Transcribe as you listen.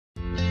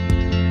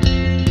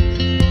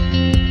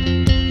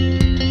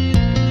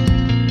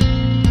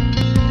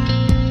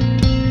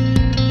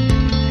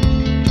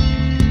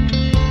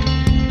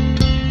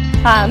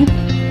Um,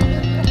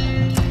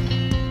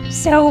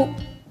 so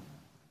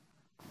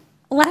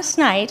last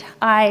night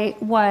I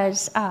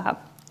was,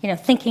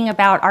 thinking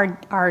about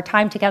our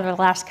time together the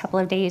last couple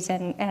of days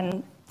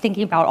and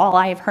thinking about all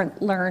I've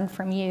learned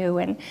from you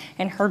and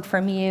heard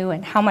from you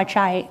and how much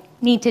I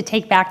need to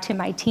take back to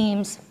my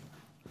teams.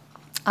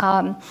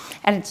 And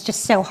it's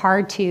just so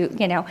hard to,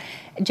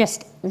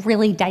 just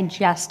really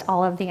digest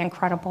all of the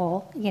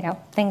incredible,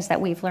 things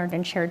that we've learned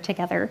and shared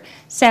together.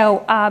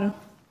 So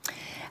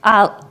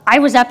I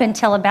was up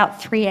until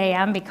about 3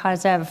 a.m.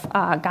 because of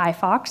Guy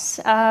Fawkes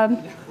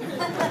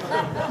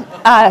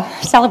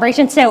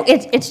celebration. So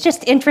it's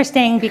just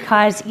interesting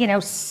because,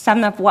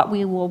 some of what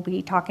we will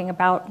be talking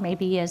about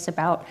maybe is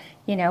about,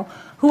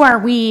 who are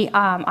we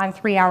on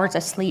 3 hours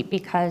of sleep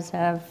because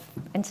of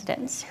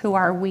incidents? Who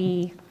are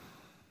we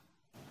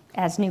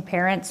as new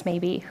parents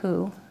maybe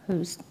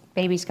whose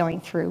baby's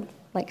going through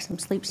like some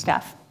sleep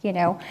stuff,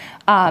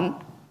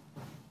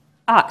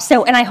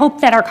 So, and I hope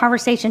that our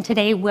conversation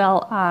today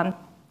will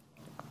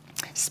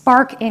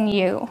spark in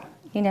you,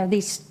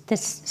 this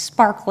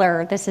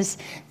sparkler. This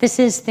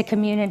is the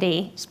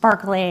community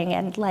sparkling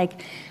and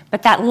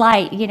but that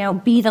light,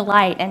 be the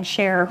light and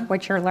share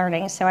what you're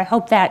learning. So I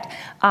hope that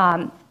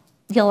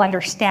you'll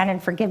understand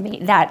and forgive me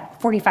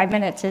that 45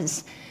 minutes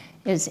is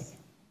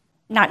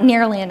not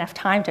nearly enough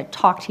time to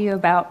talk to you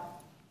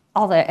about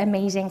all the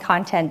amazing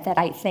content that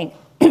I think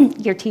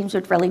your teams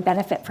would really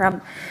benefit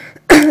from.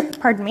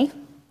 Pardon me.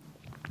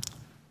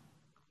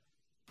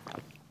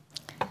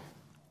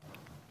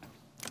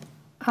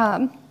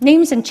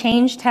 Names and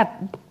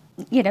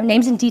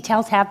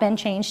details have been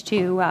changed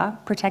to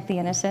protect the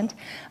innocent.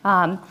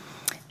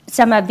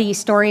 Some of the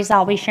stories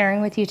I'll be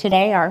sharing with you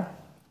today are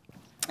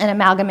an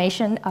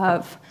amalgamation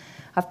of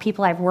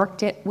people I've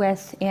worked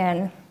with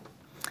in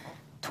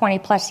 20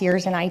 plus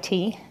years in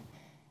IT.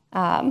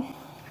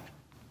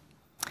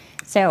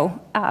 So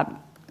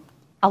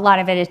a lot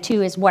of it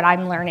too is what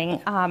I'm learning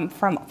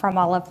from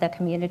all of the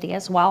community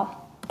as well.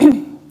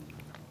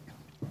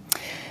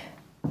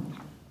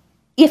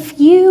 If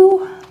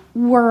you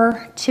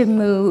were to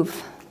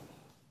move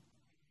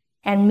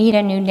and meet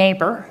a new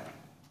neighbor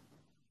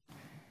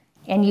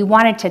and you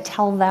wanted to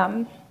tell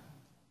them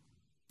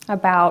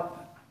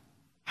about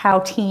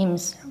how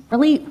teams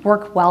really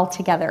work well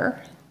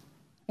together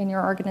in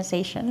your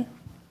organization,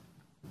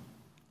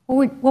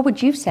 what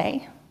would you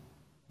say?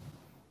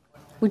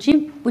 Would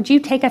you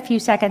take a few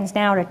seconds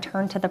now to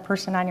turn to the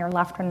person on your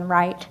left and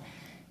right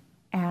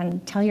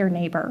and tell your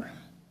neighbor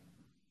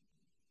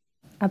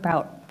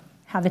about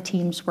how the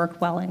teams work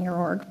well in your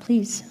org?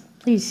 Please.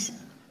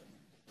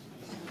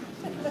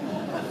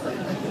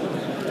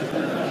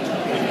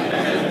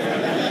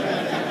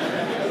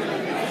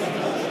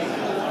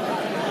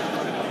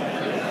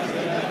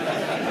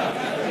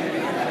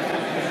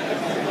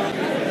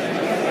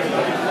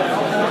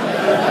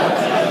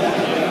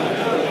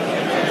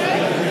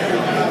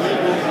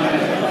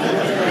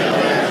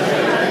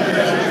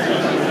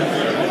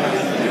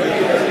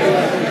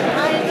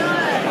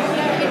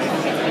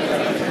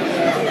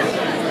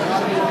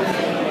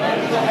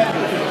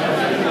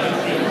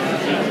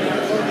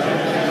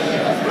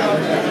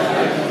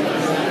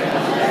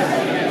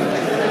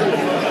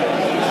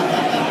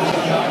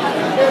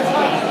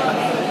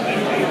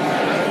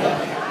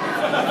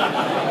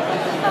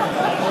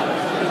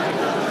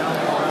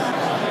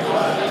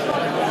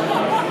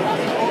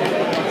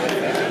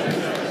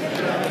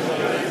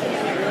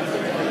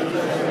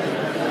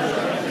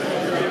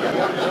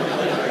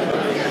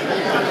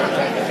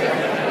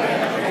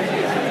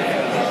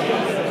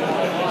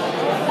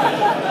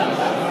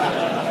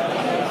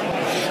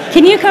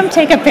 Can you come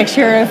take a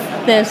picture of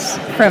this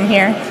from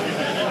here?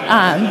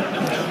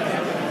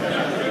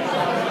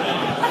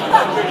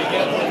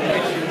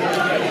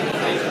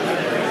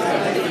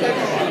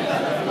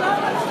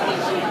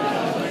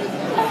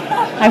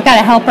 I've got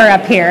a helper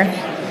up here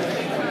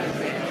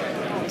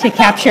to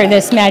capture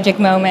this magic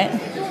moment.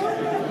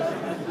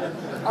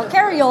 Oh,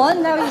 carry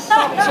on. Now you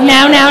stop.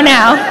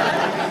 Now.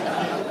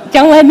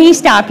 Don't let me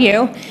stop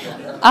you.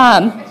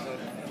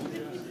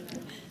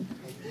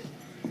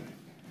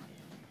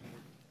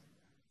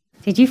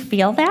 Did you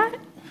feel that?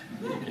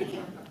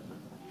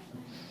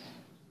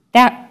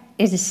 That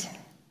is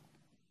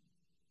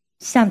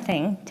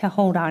something to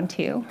hold on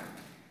to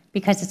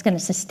because it's going to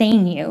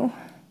sustain you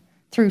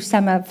through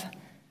some of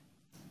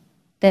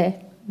the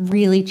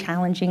really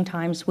challenging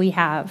times we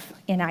have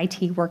in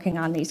IT working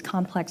on these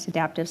complex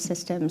adaptive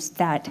systems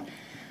that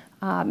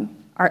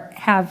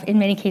have, in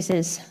many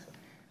cases,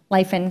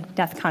 life and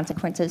death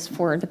consequences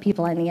for the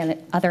people on the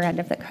other end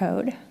of the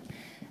code.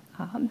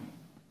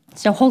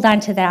 So hold on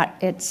to that.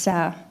 It's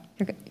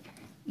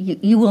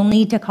you will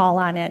need to call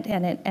on it,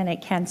 and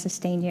it can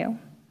sustain you.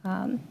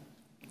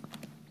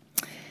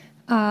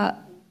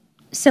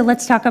 So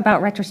let's talk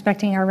about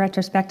retrospecting our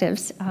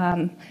retrospectives.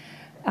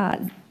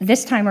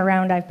 This time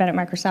around, I've been at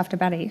Microsoft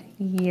about a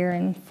year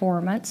and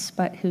 4 months,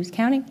 but who's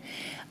counting?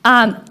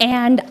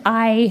 And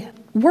I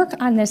work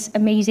on this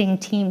amazing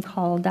team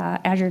called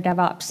Azure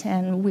DevOps,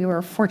 and we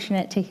were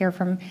fortunate to hear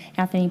from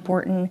Anthony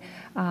Borton,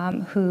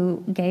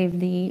 who gave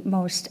the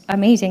most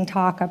amazing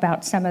talk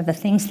about some of the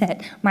things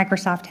that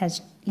Microsoft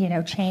has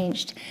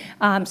changed.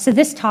 So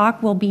this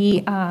talk will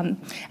be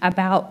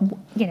about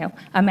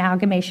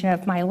amalgamation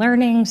of my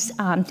learnings,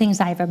 things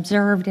I've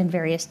observed in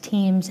various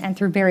teams and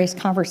through various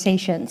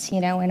conversations.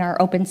 In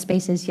our open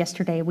spaces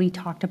yesterday, we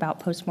talked about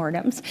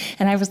postmortems,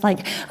 and I was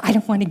like, I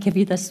don't want to give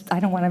you this.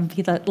 I don't want to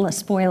be the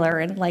spoiler,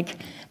 and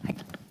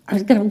I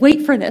was going to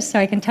wait for this so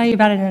I can tell you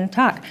about it in a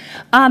talk.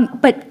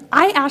 But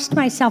I asked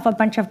myself a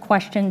bunch of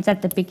questions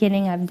at the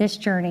beginning of this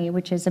journey,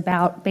 which is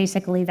about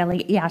basically the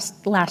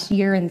last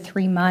year and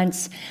 3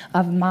 months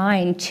of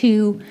mine,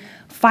 to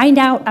find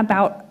out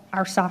about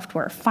our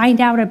software,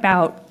 find out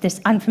about this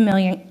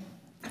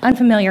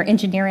unfamiliar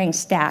engineering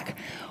stack.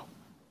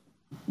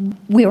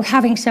 We were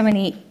having so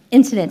many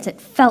incidents. It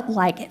felt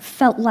like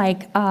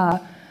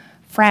fragile.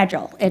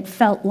 It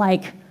felt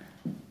like,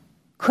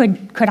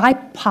 could I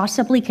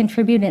possibly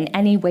contribute in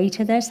any way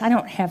to this? I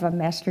don't have a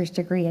master's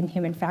degree in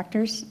human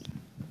factors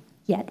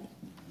yet.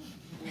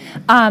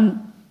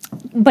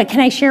 But can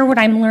I share what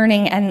I'm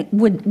learning, and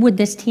would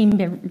this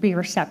team be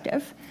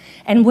receptive?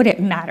 And would it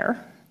matter?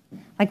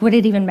 Would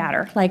it even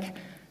matter?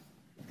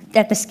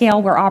 At the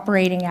scale we're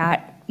operating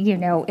at,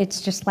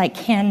 it's just like,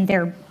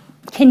 can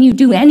you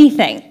do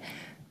anything?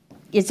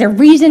 Is there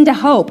reason to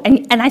hope?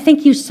 And I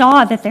think you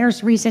saw that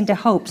there's reason to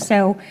hope.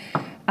 So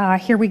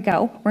here we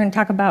go. We're going to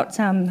talk about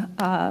some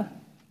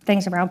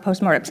things around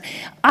postmortems.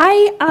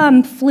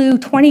 I flew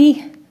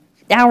 20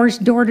 hours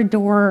door to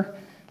door,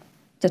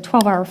 it's a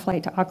 12-hour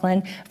flight to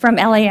Auckland, from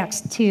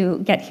LAX to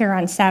get here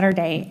on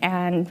Saturday.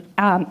 And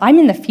I'm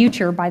in the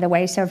future, by the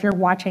way, so if you're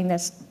watching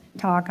this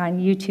talk on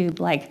YouTube,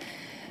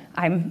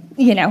 I'm,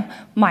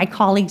 my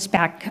colleagues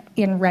back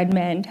in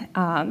Redmond,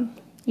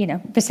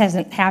 this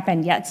hasn't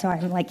happened yet, so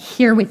I'm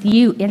here with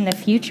you in the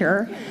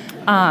future.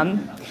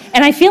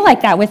 And I feel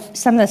like that with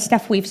some of the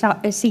stuff we've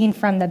seen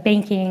from the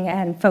banking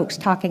and folks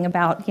talking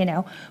about,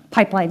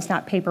 pipelines,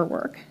 not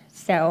paperwork.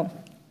 So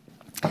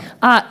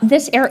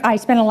I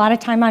spent a lot of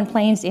time on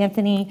planes.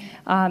 Anthony,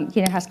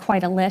 has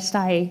quite a list.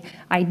 I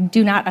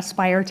do not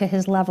aspire to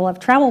his level of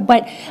travel,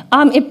 but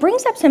it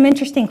brings up some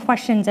interesting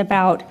questions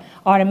about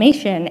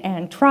automation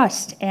and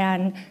trust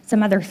and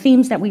some other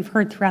themes that we've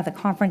heard throughout the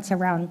conference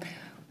around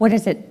what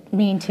does it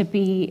mean to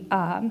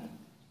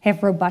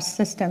have robust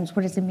systems?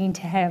 What does it mean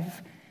to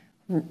have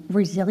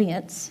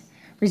resilience?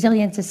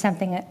 Resilience is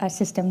something a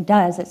system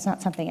does. It's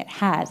not something it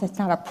has. It's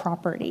not a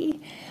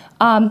property.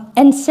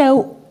 And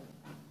so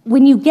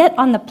when you get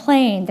on the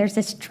plane, there's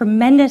this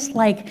tremendous,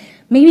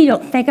 maybe you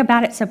don't think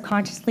about it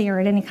subconsciously or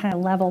at any kind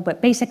of level,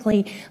 but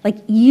basically,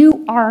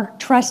 you are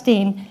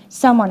trusting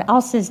someone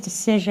else's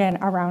decision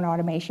around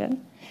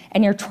automation.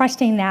 And you're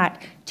trusting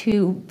that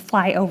to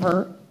fly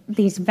over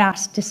these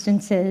vast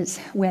distances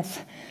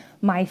with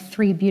my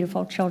 3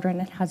 beautiful children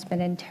and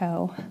husband in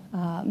tow.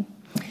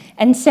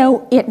 And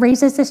so it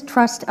raises this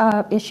trust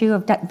issue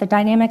of the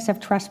dynamics of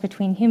trust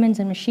between humans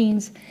and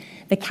machines,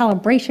 the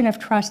calibration of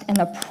trust, and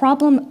the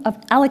problem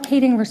of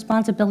allocating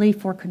responsibility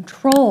for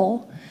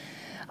control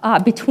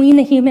between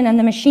the human and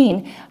the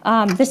machine.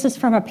 This is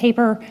from a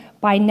paper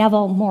by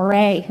Neville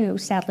Moray, who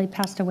sadly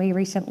passed away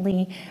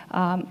recently.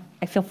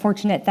 I feel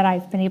fortunate that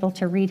I've been able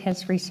to read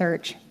his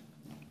research.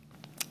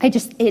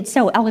 It's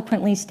so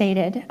eloquently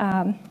stated.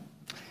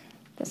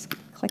 This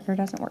clicker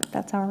doesn't work,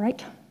 that's all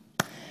right.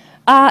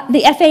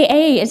 The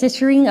FAA is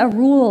issuing a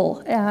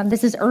rule.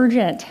 This is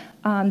urgent.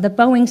 The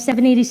Boeing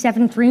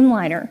 787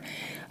 Dreamliner.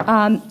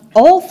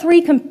 All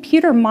 3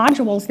 computer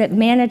modules that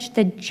manage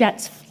the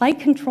jet's flight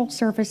control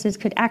surfaces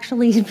could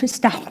actually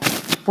stop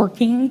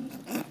working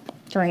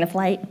during the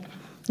flight.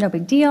 No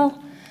big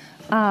deal.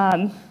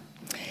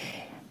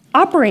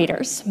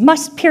 Operators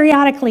must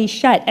periodically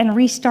shut and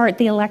restart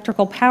the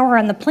electrical power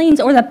on the planes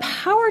or the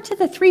power to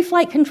the 3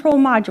 flight control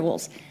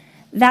modules.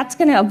 That's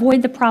going to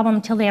avoid the problem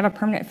until they have a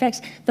permanent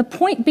fix. The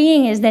point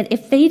being is that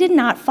if they did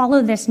not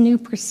follow this new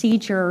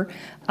procedure,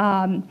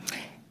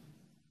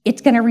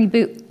 it's going to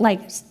reboot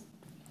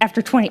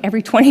after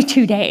every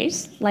 22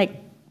 days.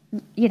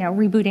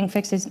 Rebooting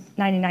fixes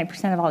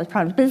 99% of all these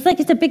problems. But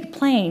it's a big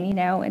plane,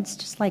 It's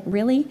just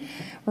really?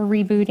 We're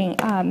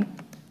rebooting.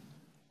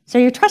 So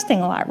you're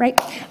trusting a lot, right?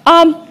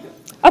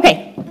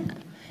 Okay.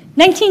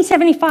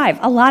 1975,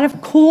 a lot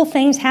of cool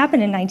things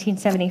happened in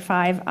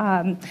 1975.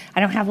 I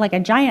don't have a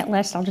giant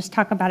list, I'll just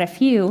talk about a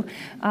few.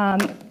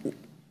 One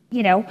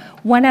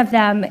of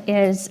them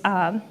is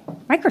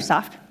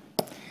Microsoft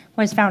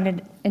was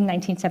founded in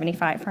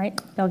 1975, right?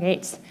 Bill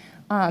Gates.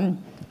 I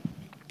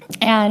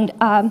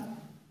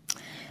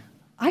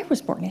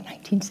was born in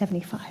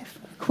 1975.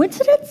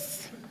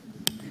 Coincidence?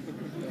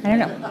 I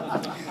don't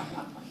know.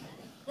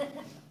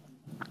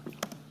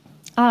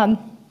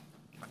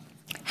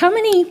 How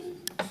many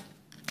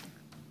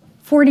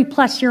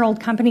 40-plus-year-old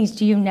companies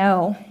do you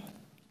know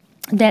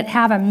that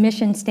have a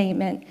mission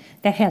statement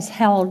that has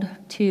held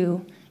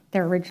to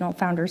their original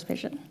founder's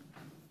vision?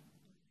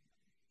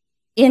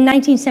 In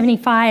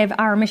 1975,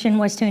 our mission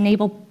was to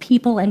enable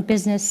people and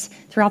business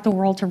throughout the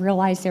world to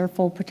realize their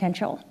full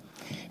potential.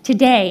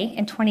 Today,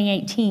 in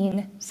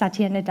 2018,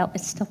 Satya Nadella,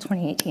 it's still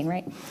 2018,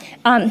 right?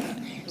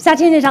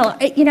 Satya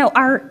Nadella, you know,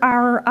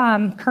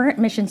 our current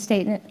mission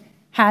statement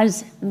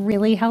has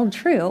really held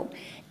true.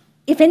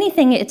 If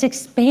anything, it's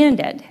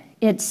expanded.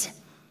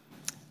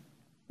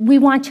 We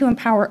want to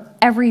empower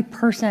every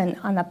person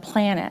on the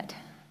planet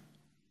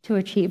to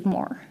achieve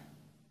more.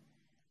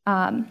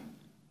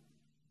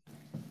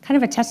 Kind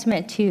of a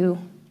testament to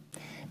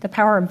the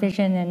power of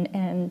vision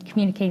and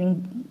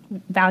communicating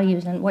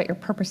values and what your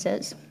purpose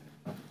is.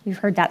 We've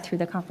heard that through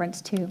the conference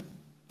too.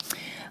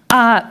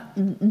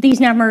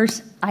 These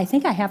numbers, I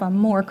think I have a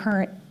more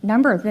current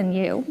number than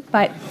you,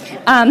 but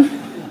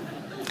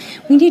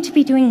we need to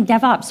be doing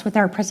DevOps with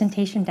our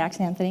presentation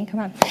decks, Anthony,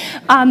 come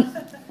on.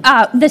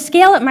 The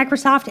scale at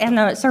Microsoft and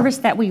the service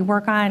that we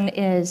work on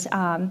is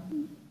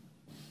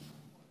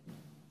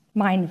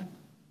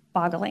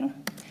mind-boggling.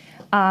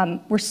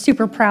 We're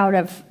super proud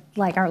of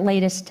our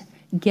latest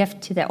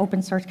gift to the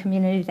open source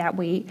community that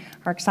we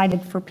are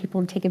excited for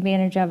people to take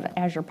advantage of: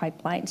 Azure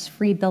Pipelines,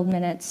 free build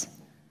minutes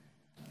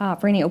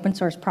for any open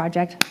source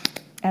project,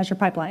 Azure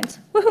Pipelines.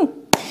 Woohoo!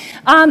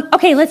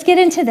 Okay, let's get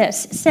into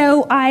this.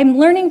 So I'm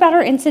learning about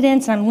our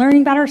incidents, I'm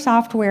learning about our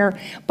software,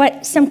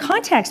 but some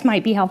context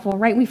might be helpful,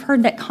 right? We've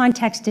heard that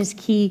context is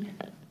key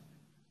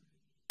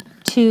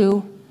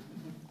to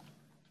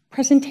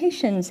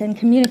presentations and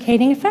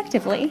communicating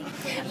effectively.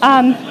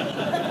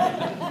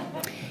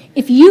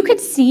 If you could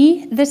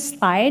see this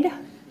slide,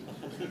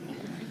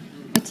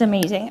 it's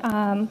amazing.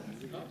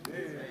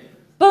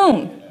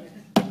 Boom.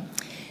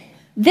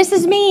 This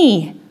is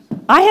me.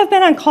 I have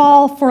been on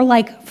call for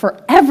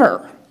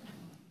forever.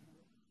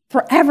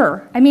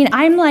 Forever. I mean,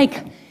 I'm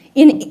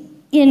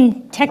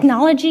in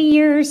technology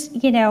years,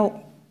 you know,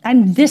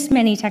 I'm this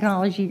many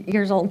technology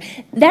years old.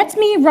 That's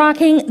me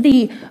rocking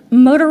the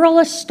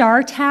Motorola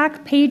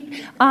StarTAC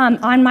page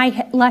on my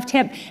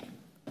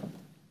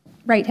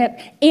right hip,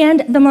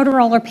 and the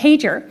Motorola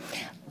pager.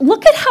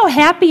 Look at how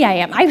happy I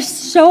am. I'm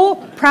so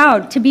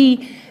proud to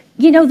be,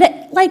 you know,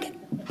 that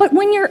but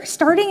when you're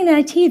starting in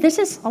IT, this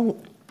is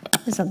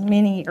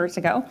many years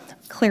ago,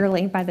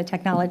 clearly by the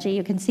technology,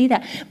 you can see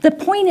that. The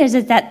point is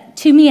that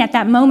to me at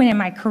that moment in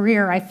my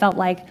career, I felt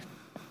like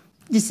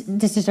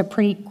this is a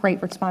pretty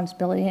great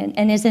responsibility,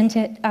 and isn't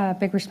it a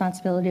big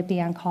responsibility to be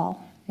on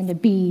call and to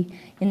be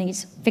in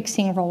these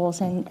fixing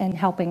roles and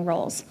helping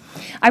roles.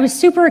 I was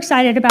super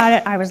excited about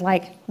it. I was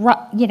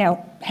you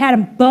know, had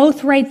them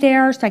both right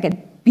there so I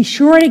could be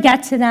sure to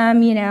get to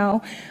them, you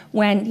know,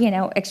 when, you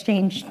know,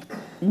 Exchange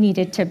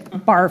needed to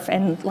barf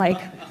and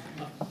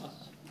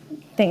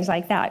things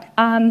like that.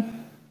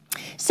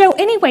 So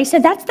anyway, so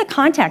that's the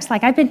context.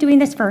 I've been doing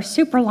this for a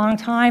super long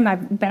time.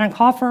 I've been on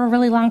call for a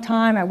really long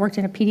time. I worked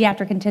in a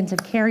pediatric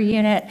intensive care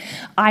unit.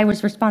 I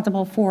was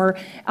responsible for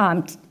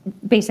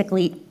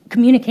basically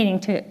communicating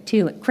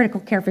to critical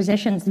care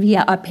physicians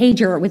via a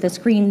pager with a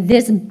screen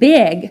this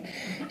big,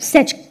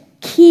 such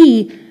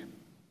key,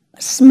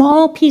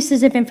 small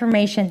pieces of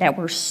information that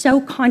were so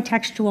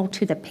contextual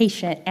to the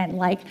patient,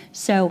 and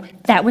so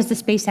that was the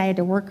space I had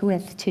to work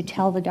with to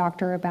tell the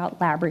doctor about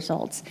lab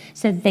results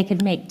so that they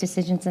could make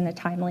decisions in a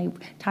timely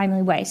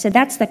way. So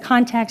that's the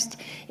context.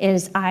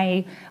 Is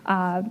I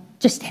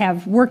just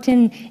have worked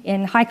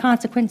in high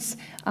consequence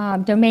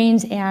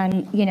domains,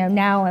 and you know,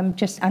 now I'm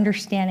just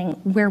understanding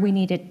where we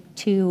needed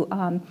to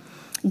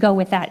go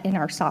with that in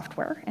our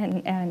software,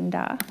 and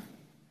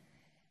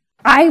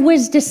I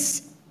was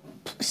just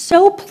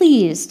so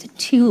pleased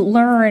to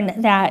learn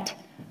that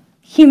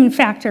human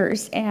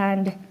factors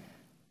and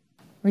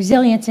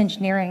resilience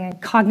engineering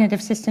and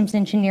cognitive systems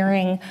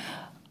engineering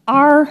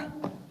are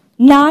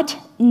not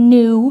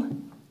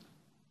new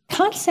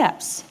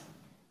concepts.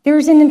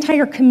 There's an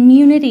entire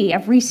community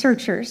of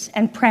researchers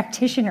and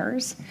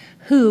practitioners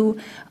who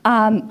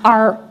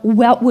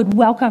would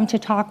welcome to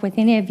talk with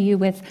any of you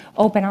with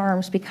open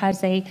arms, because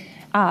they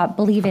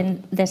believe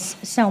in this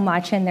so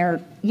much, and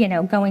they're, you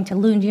know, going to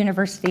Lund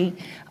University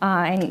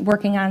and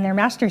working on their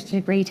master's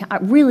degree to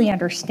really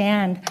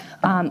understand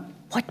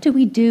what do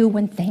we do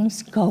when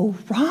things go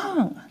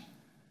wrong?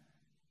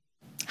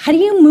 How do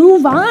you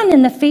move on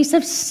in the face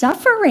of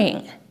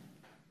suffering?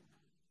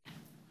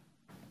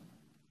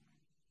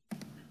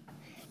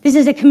 This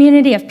is a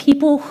community of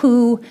people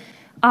who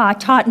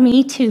taught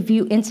me to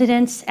view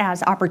incidents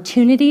as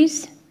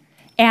opportunities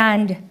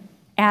and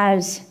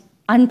as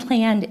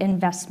unplanned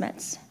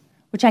investments,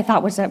 which I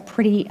thought was a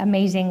pretty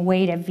amazing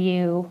way to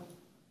view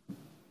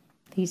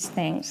these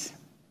things.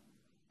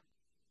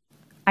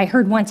 I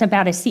heard once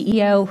about a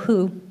CEO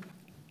who,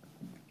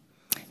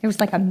 there was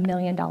 $1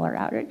 million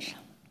outage,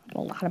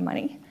 a lot of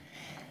money.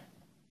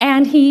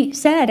 And he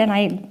said, and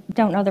I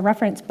don't know the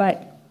reference,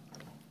 but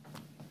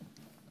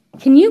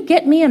can you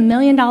get me $1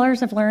 million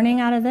of learning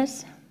out of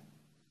this?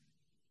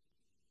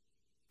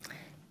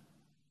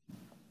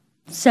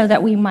 so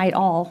that we might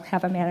all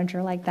have a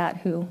manager like that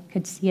who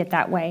could see it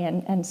that way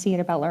and see it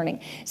about learning.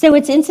 So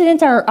its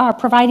incidents are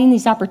providing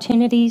these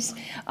opportunities.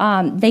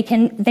 They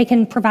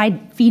can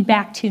provide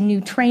feedback to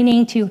new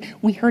training.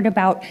 We heard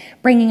about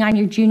bringing on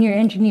your junior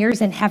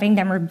engineers and having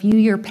them review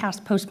your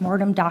past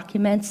postmortem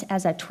documents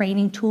as a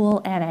training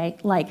tool and a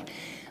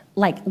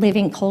like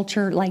living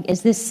culture. Like,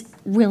 is this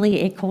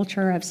really a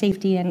culture of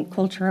safety and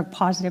culture of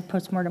positive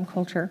postmortem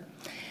culture?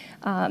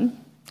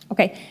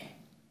 Okay,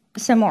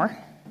 some more.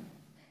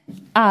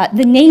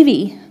 The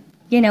Navy,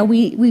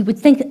 we would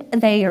think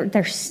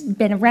they've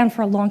been around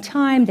for a long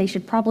time. They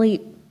should probably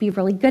be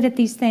really good at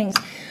these things.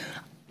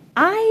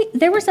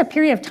 There was a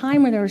period of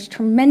time where there was a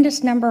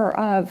tremendous number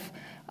of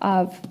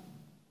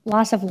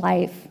loss of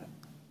life,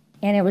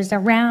 and it was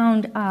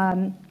around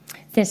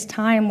this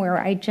time where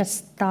I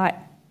just thought,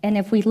 and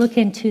if we look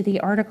into the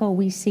article,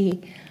 we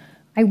see,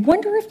 I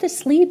wonder if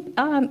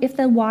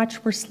the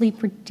watch were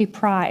sleep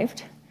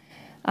deprived.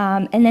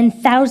 And then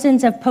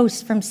thousands of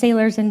posts from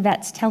sailors and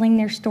vets telling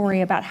their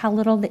story about how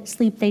little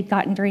sleep they'd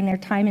gotten during their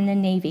time in the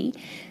Navy.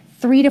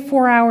 3 to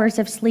 4 hours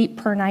of sleep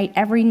per night,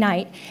 every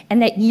night,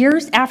 and that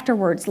years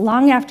afterwards,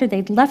 long after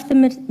they'd left the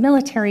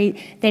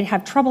military, they'd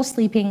have trouble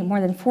sleeping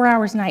more than 4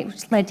 hours a night,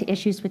 which led to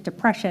issues with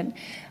depression.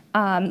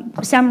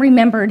 Some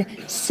remembered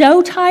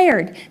so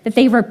tired that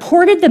they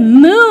reported the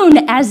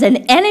moon as an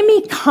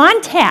enemy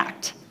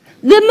contact.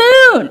 The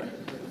moon!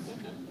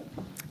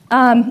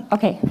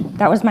 Okay,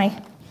 that was my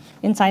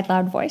inside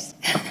loud voice.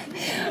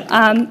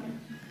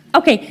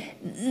 Okay,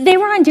 they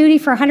were on duty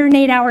for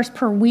 108 hours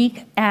per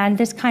week, and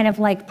this kind of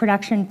like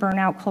production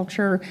burnout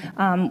culture,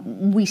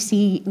 we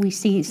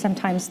see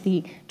sometimes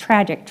the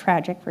tragic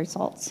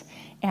results,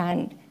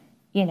 and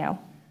you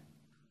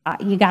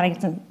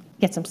gotta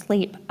get some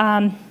sleep.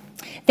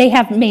 They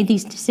have made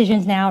these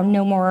decisions now,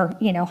 no more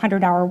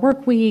 100-hour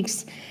work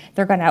weeks.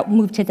 They're going to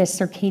move to this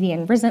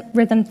circadian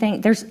rhythm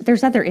thing.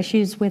 There's other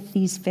issues with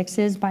these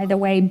fixes, by the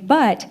way,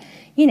 but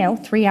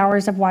 3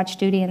 hours of watch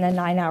duty and then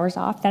 9 hours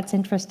off, that's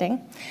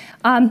interesting.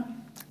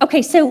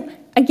 Okay, so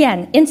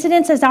again,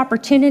 incidents as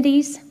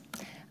opportunities.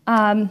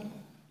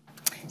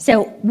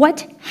 So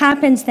what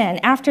happens then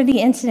after the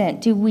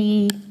incident? Do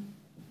we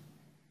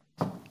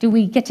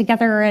get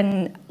together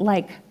and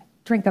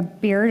drink a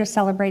beer to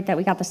celebrate that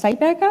we got the site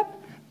back up?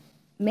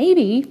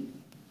 Maybe,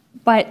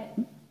 but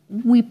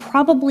we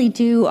probably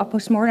do a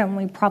postmortem.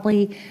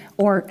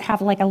 Or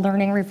have a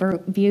learning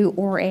review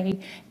or a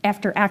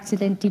after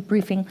accident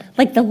debriefing.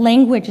 The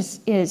language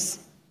is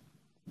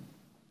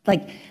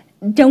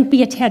don't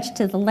be attached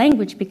to the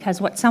language,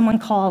 because what someone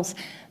calls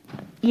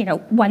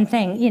one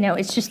thing,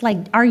 it's just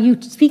are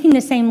you speaking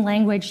the same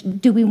language?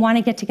 Do we want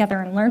to get together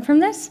and learn from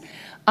this?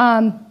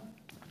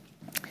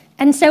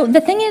 And so the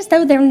thing is,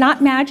 though, they're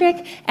not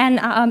magic, and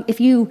if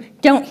you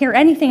don't hear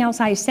anything else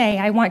I say,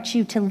 I want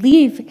you to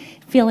leave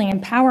feeling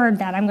empowered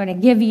that I'm going to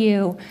give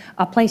you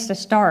a place to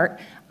start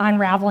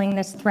unraveling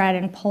this thread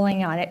and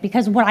pulling on it.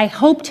 Because what I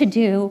hope to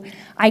do,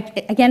 I,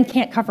 again,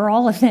 can't cover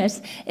all of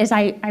this, is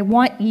I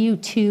want you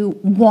to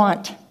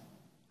want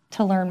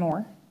to learn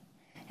more.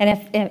 And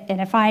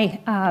if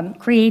I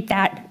create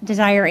that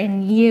desire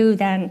in you,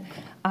 then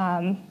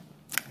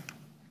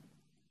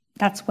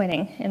that's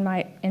winning in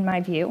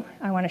my view.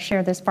 I want to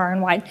share this far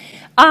and wide.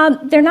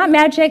 They're not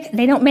magic.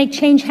 They don't make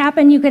change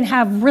happen. You can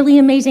have really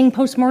amazing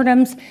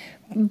postmortems,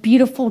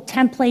 beautiful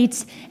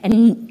templates,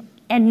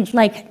 and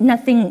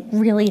nothing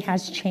really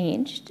has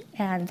changed.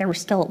 And there was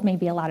still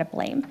maybe a lot of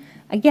blame.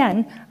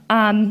 Again,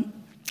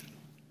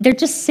 they're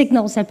just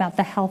signals about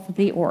the health of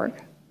the org.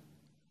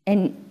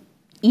 And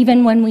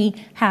even when we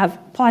have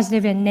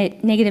positive and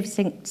negative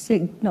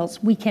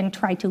signals, we can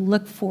try to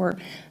look for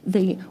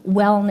the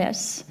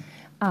wellness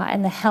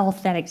and the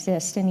health that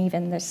exists in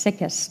even the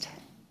sickest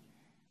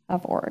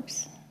of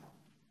orgs.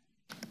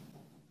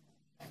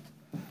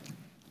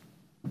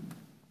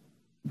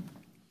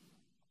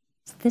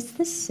 Is this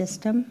the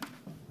system?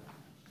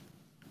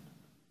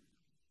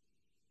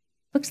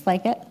 Looks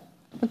like it.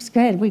 Looks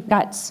good. We've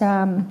got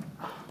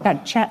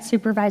chat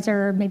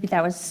supervisor. Maybe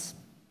that was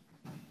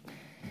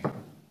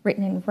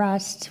written in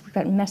Rust. We've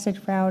got message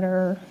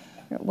router,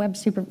 web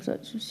supervisor.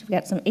 We've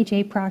got some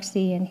HA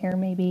proxy in here,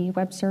 maybe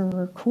web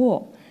server.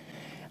 Cool.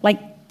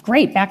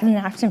 Great, back in the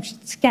Axiom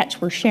sketch,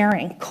 we're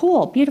sharing.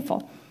 Cool,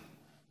 beautiful.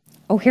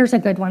 Oh, here's a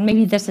good one.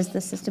 Maybe this is the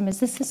system. Is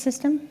this the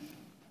system?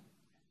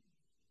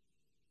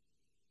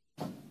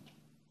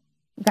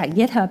 We've got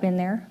GitHub in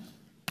there.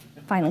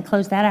 Finally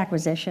closed that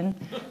acquisition.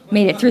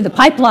 Made it through the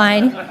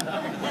pipeline.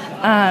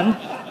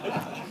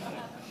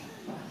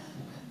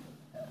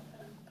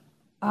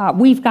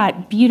 We've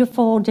got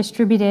beautiful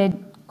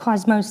distributed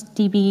Cosmos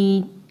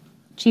DB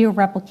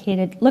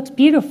geo-replicated. Looks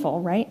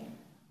beautiful, right?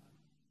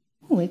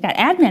 Ooh, we've got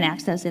admin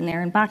access in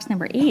there in box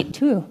number 8,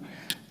 too.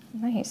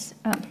 Nice.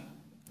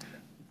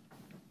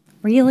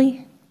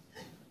 Really?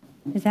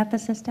 Is that the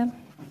system?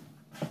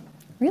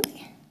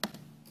 Really?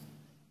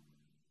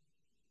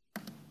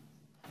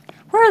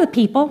 Where are the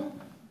people?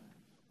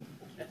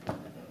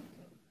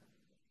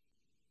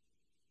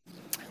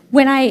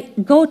 when I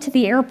go to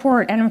the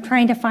airport and I'm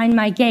trying to find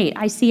my gate,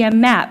 I see a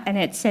map and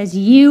it says,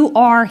 "You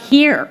are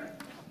here."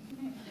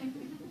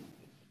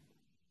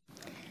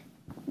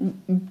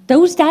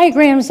 Those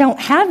diagrams don't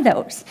have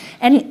those,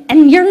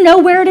 and you're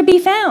nowhere to be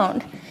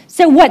found.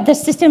 So what, the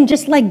system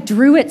just like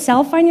drew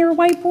itself on your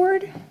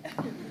whiteboard?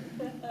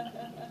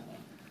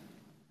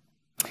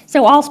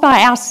 So AllSpa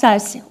asks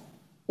us,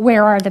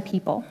 where are the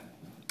people?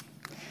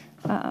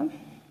 I'm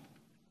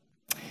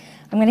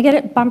going to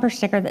get a bumper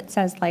sticker that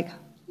says, like,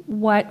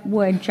 what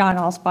would John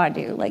AllSpa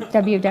do? Like,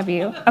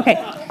 WW. Okay.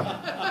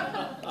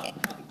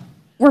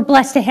 We're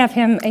blessed to have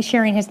him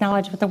sharing his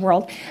knowledge with the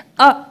world.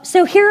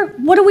 So here,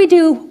 what do we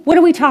do? What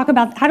do we talk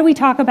about? How do we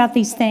talk about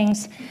these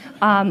things?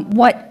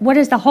 What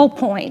is the whole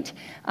point?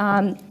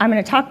 I'm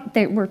going to talk.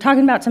 We're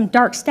talking about some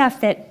dark stuff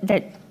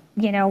that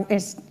you know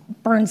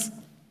burns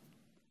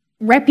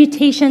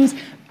reputations,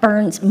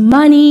 burns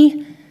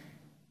money.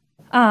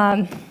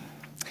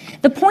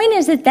 The point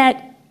is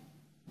that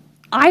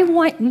I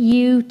want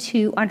you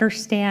to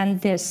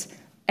understand this,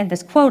 and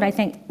this quote I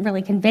think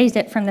really conveys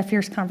it from the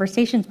Fierce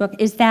Conversations book,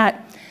 is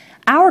that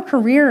our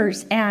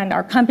careers and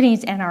our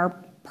companies and our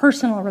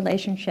personal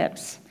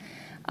relationships,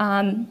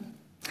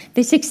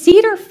 they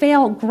succeed or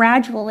fail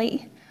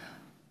gradually,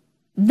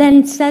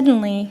 then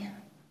suddenly,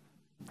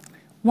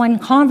 one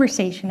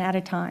conversation at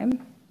a time.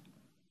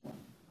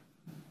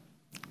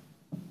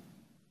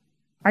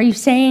 Are you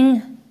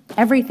saying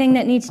everything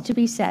that needs to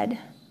be said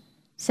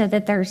so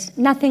that there's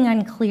nothing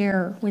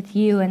unclear with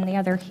you and the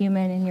other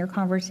human in your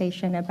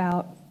conversation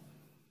about,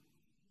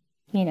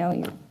 you know,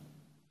 your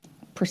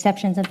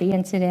perceptions of the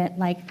incident?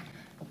 Like,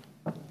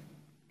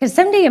 because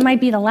someday it might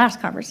be the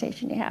last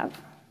conversation you have.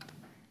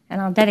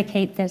 And I'll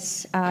dedicate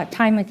this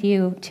time with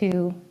you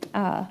to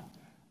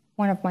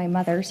one of my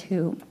mothers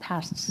who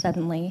passed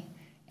suddenly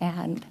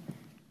and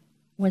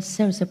was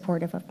so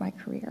supportive of my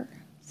career.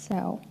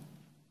 So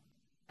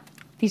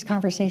these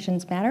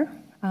conversations matter.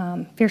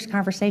 Fierce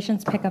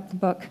Conversations, pick up the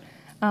book.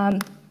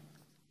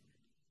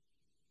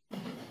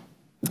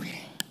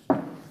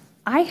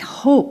 I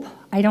hope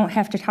I don't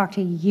have to talk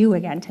to you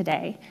again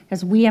today,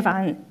 because we have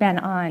been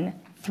on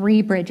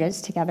 3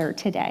 bridges together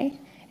today,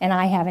 and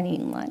I haven't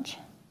eaten lunch.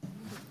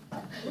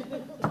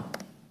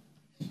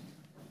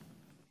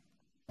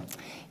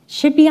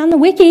 Should be on the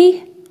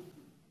wiki.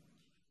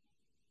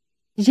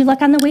 Did you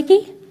look on the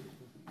wiki?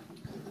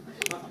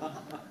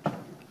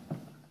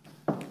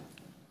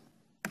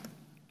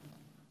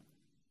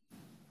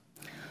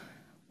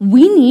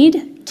 We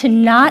need to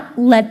not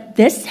let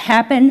this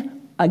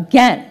happen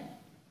again.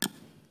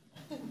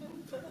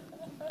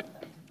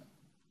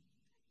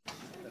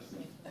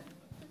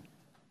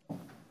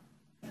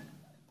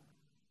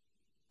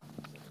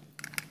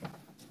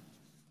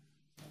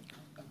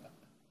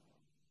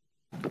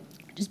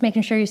 Just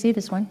making sure you see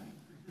this one.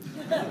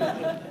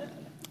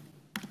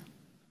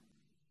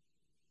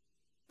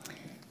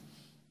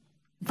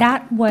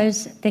 That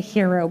was the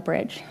hero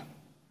bridge.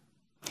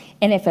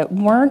 And if it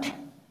weren't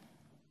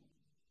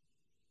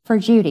for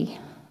Judy,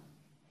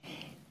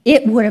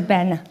 it would have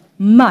been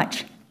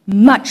much,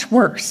 much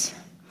worse.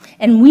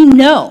 And we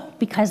know,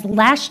 because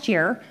last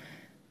year,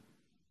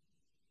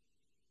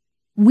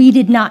 we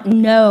did not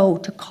know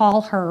to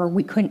call her.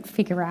 We couldn't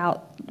figure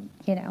out,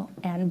 you know,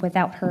 and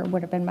without her, it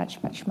would have been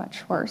much, much,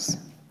 much worse.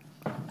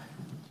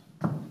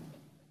 Do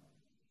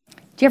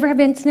you ever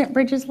have incident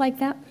bridges like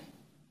that?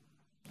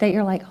 That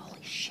you're like,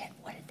 holy shit,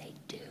 what did they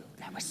do?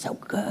 That was so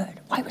good.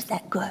 Why was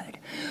that good?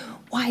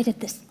 Why did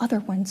this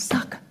other one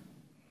suck?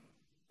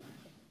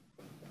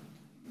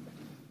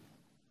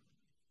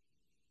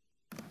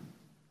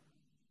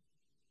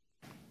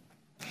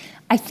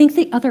 I think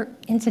the other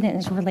incident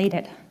is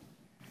related.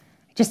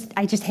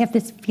 I just have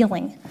this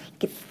feeling.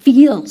 It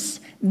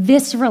feels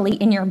viscerally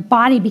in your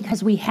body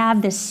because we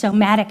have this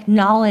somatic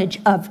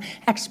knowledge of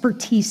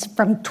expertise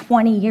from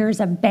 20 years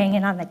of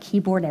banging on the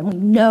keyboard, and we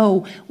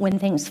know when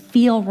things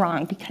feel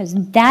wrong because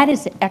that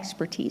is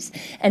expertise.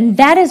 And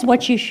that is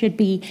what you should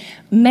be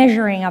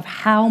measuring of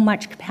how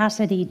much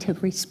capacity to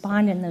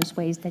respond in those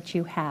ways that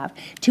you have,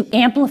 to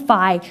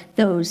amplify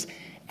those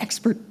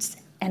experts.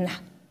 And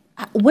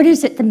what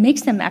is it that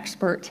makes them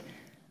expert?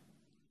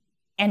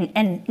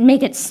 And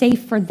make it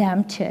safe for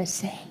them to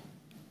say,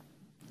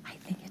 I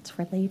think it's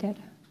related.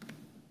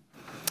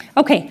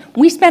 Okay,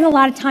 we spent a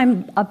lot of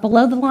time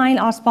below the line,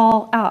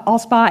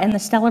 AllSpa and the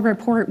Stella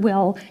Report.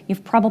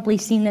 You've probably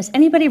seen this.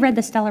 Anybody read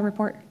the Stella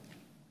Report?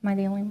 Am I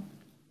the only one?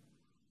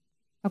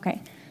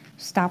 Okay,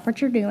 stop what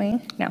you're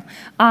doing. No.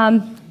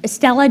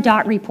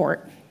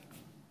 Stella.report.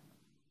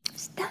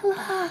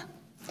 Stella.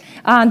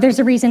 There's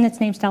a reason it's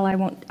named Stella.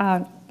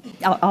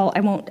 I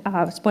won't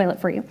spoil it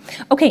for you.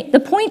 Okay, the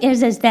point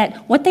is that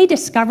what they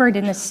discovered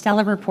in the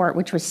Stella Report,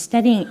 which was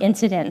studying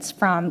incidents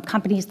from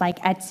companies like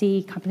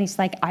Etsy, companies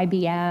like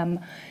IBM,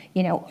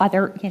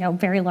 other,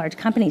 very large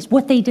companies,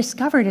 what they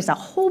discovered is a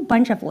whole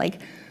bunch of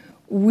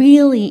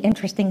really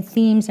interesting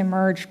themes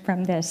emerged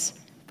from this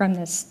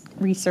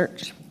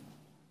research.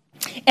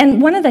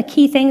 And one of the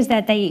key things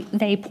that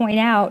they point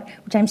out,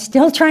 which I'm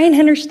still trying to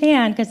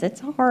understand because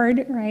it's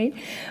hard, right?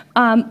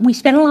 We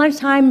spend a lot of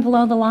time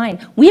below the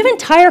line. We have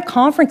entire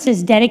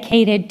conferences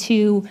dedicated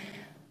to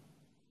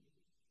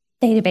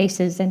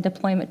databases and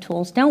deployment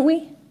tools, don't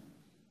we?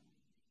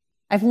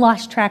 I've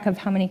lost track of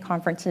how many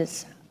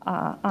conferences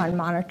on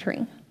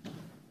monitoring.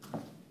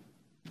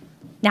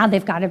 Now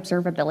they've got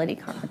observability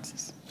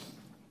conferences.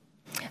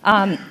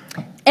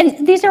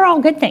 And these are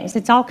all good things.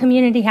 It's all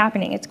community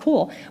happening. It's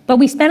cool. But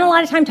we spend a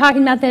lot of time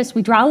talking about this.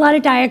 We draw a lot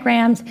of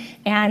diagrams,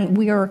 and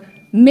we are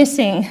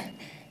missing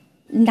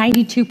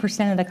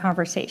 92% of the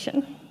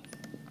conversation.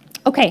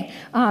 Okay,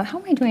 how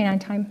am I doing on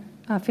time?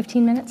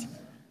 15 minutes?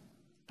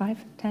 5,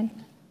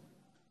 10?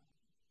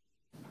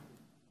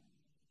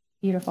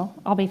 Beautiful.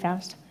 I'll be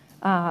fast.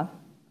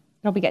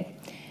 It'll be good.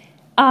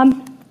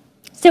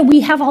 So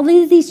we have all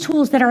of these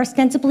tools that are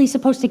ostensibly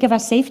supposed to give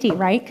us safety,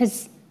 right?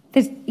 Because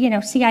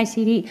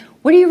CI/CD.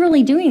 What are you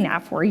really doing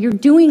that for? You're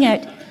doing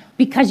it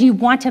because you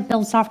want to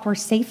build software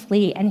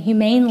safely and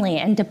humanely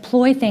and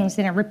deploy things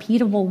in a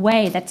repeatable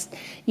way that's,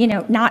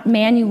 not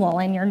manual,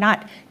 and you're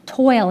not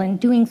toil and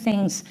doing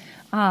things,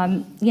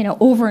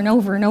 over and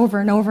over and over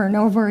and over and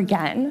over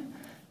again.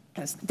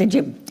 Because did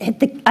you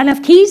hit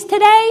enough keys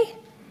today?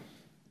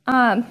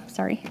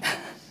 Sorry.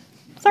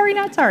 Sorry,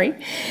 not sorry.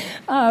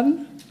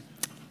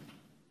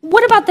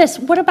 What about this?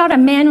 What about a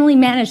manually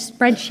managed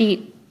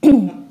spreadsheet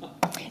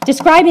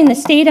describing the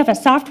state of a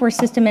software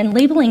system and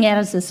labeling it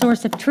as the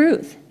source of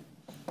truth?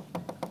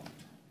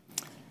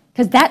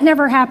 Because that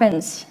never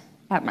happens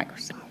at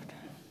Microsoft.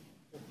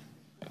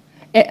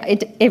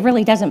 It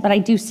really doesn't, but I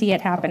do see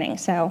it happening.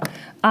 So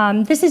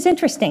this is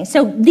interesting.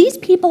 So these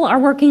people are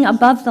working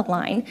above the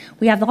line.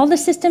 We have all the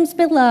systems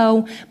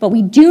below, but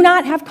we do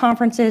not have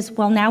conferences.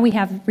 Well, now we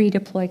have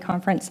Redeploy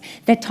conference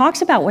that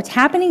talks about what's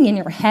happening in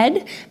your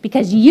head,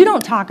 because you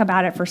don't talk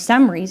about it for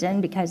some reason,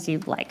 because you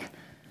like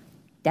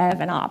dev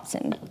and ops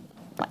and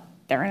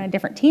they're in a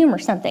different team or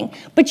something,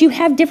 but you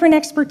have different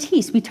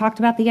expertise. We talked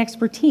about the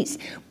expertise,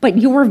 but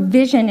your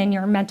vision and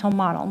your mental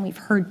model, and we've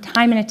heard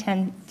time and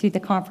again through the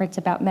conference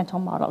about mental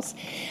models.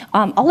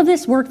 All of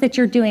this work that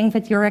you're doing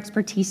with your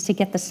expertise to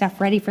get the stuff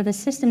ready for the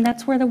system,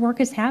 that's where the work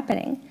is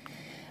happening.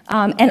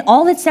 And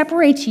all that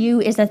separates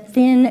you is a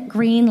thin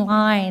green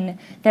line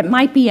that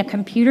might be a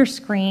computer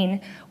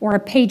screen or a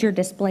pager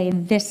display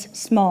this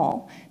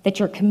small that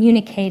you're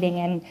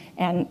communicating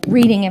and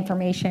reading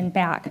information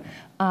back.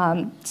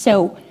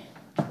 So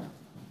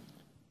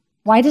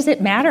why does it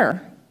matter?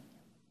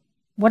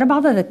 What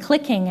about the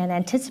clicking and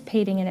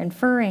anticipating and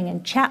inferring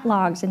and chat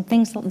logs and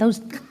things, those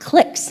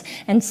clicks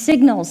and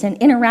signals and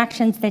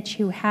interactions that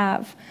you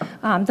have?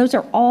 Those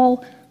are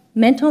all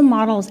mental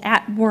models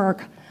at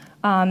work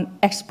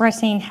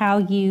expressing how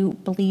you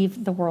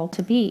believe the world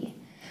to be.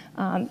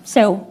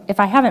 So if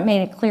I haven't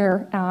made it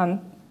clear,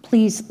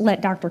 please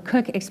let Dr.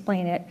 Cook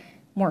explain it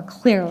more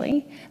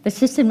clearly. The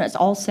system is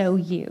also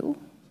you.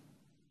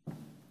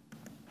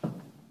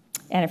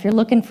 And if you're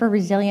looking for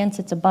resilience,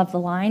 it's above the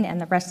line,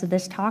 and the rest of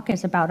this talk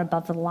is about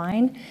above the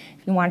line.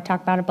 If you want to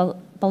talk about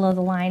it below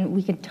the line,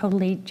 we could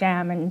totally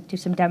jam and do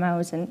some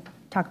demos and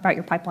talk about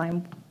your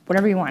pipeline,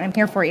 whatever you want. I'm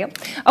here for you.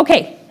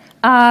 Okay,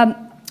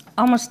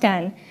 almost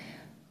done.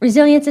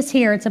 Resilience is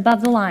here, it's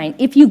above the line.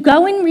 If you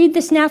go and read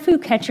the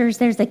snafu catchers,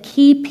 there's a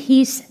key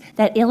piece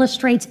that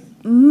illustrates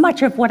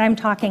much of what I'm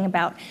talking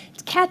about.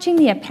 It's catching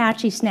the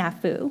Apache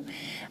snafu.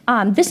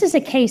 This is a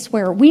case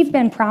where we've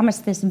been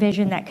promised this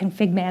vision that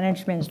config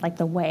management is like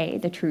the way,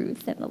 the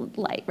truth, and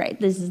the light, right?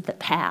 This is the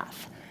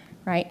path,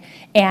 right?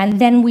 And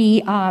then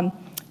we don't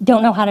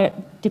know how to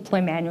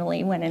deploy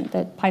manually when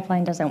the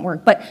pipeline doesn't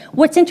work. But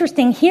what's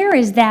interesting here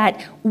is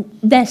that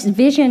this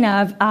vision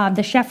of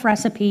the chef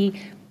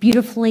recipe,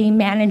 beautifully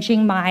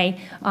managing my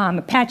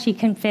Apache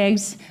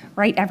configs,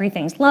 right?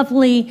 Everything's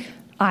lovely.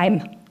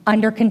 I'm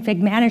under config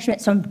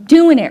management, so I'm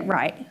doing it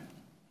right,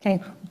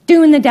 okay?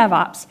 Doing the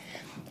DevOps.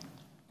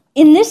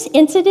 In this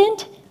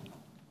incident,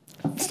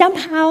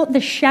 somehow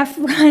the chef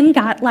run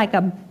got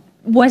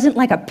wasn't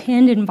like a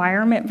pinned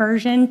environment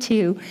version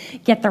to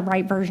get the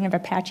right version of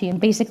Apache. And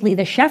basically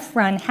the chef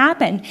run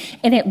happened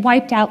and it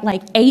wiped out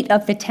like 8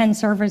 of the 10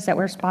 servers that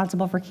were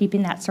responsible for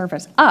keeping that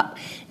service up.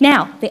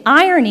 Now, the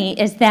irony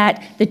is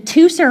that the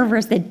 2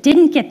 servers that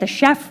didn't get the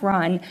chef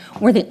run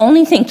were the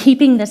only thing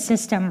keeping the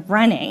system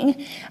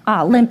running,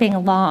 limping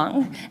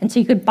along. And so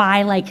you could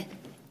buy like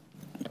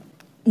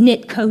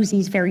knit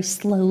cozies very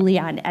slowly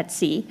on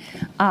Etsy.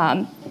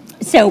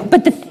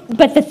 But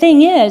the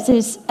thing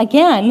is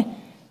again,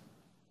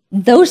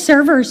 those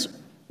servers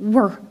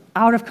were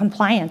out of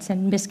compliance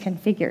and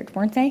misconfigured,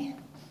 weren't they?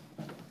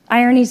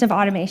 Ironies of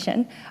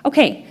automation.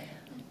 Okay.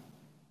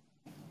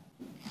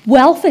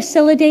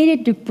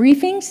 Well-facilitated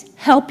debriefings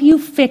help you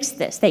fix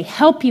this. They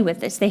help you with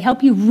this. They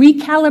help you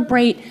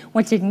recalibrate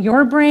what's in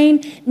your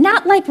brain.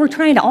 Not like we're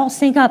trying to all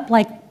sync up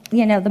like,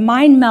 the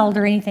mind meld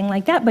or anything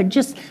like that, but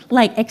just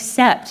like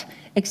accept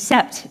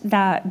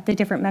the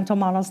different mental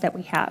models that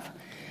we have.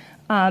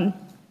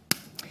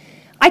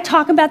 I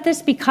talk about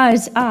this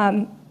because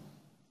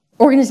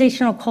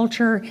organizational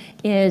culture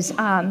is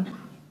not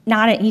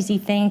not an easy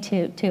thing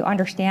to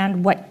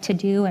understand what to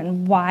do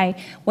and why,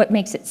 what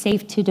makes it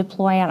safe to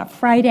deploy on a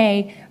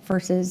Friday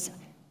versus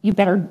you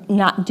better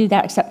not do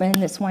that except in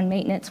this one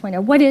maintenance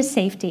window. What is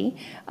safety?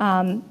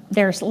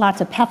 There's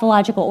lots of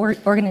pathological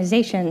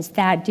organizations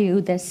that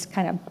do this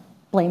kind of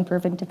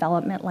blame-driven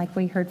development like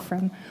we heard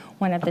from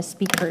one of the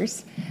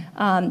speakers.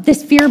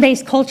 This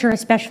fear-based culture,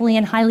 especially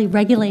in highly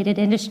regulated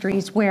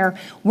industries where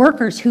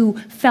workers who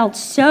felt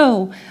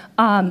so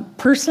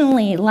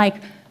personally like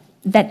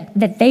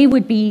that they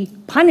would be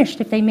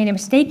punished if they made a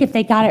mistake, if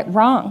they got it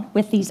wrong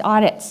with these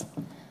audits.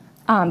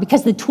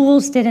 Because the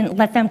tools didn't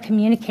let them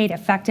communicate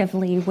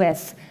effectively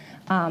with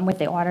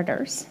the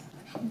auditors.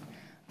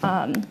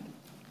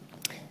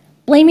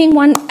 Blaming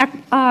one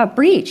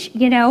breach,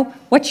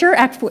 what's your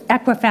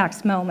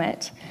Equifax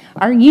moment?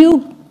 Are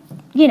you,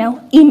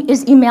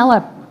 is email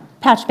a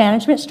patch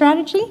management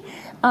strategy?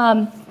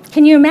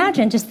 Can you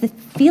imagine just the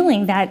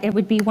feeling that it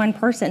would be one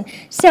person?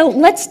 So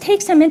let's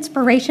take some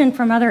inspiration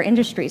from other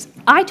industries.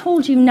 I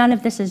told you none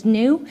of this is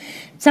new.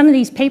 Some of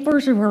these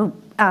papers were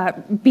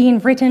being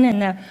written in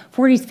the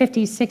 40s,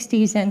 50s,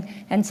 60s,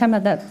 and some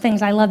of the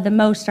things I love the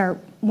most are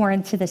more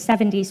into the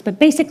 70s. But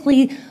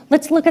basically,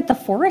 let's look at the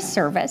Forest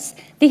Service.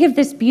 They have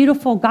this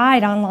beautiful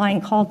guide online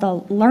called the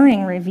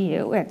Learning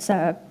Review. It's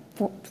a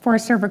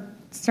Forest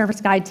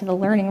Service guide to the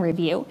Learning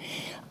Review.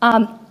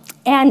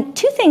 And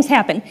two things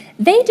happened.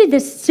 They did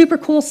this super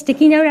cool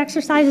sticky note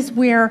exercises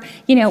where,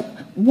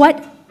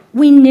 what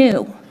we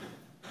knew,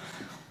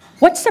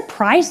 what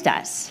surprised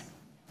us,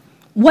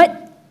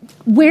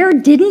 where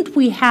didn't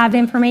we have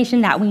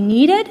information that we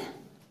needed,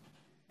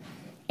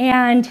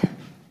 and,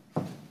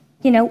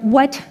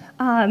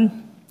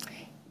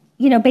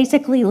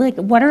 basically, like,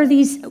 what are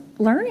these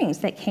learnings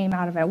that came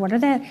out of it? What are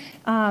the,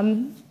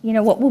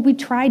 what will we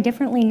try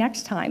differently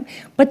next time?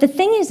 But the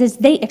thing is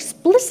they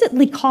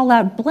explicitly call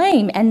out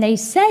blame, and they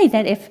say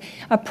that if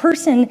a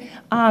person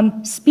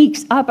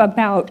speaks up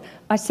about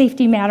a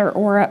safety matter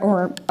or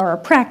a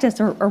practice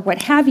or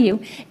what have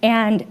you,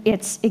 and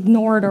it's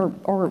ignored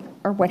or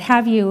what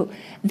have you,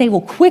 they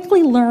will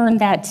quickly learn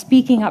that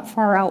speaking up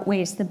far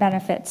outweighs the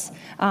benefits.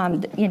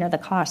 The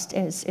cost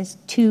is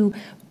too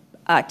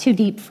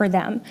deep for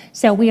them.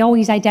 So we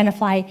always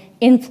identify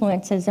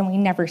influences and we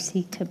never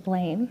seek to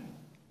blame.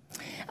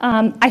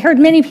 I heard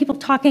many people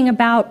talking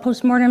about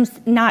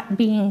postmortems not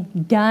being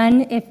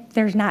done if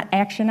there's not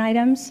action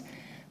items.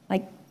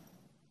 Like,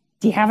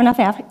 do you have enough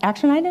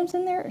action items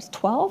in there? Is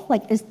 12?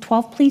 Like, is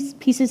 12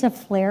 pieces of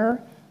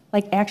flair,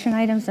 like, action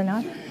items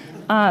enough?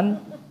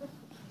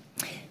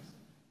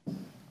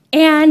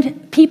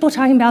 And people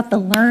talking about the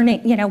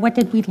learning, what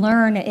did we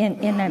learn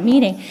in that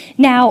meeting?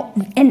 Now,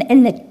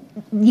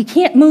 you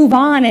can't move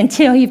on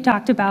until you've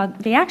talked about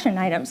the action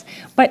items.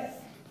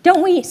 But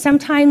don't we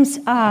sometimes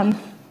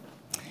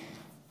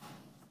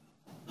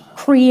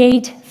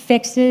create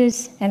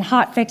fixes and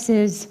hot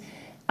fixes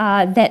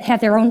that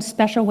have their own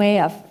special way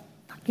of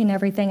fucking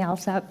everything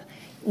else up?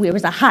 It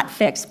was a hot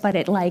fix, but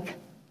it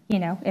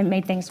it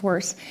made things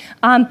worse.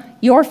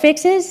 Your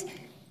fixes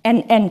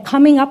and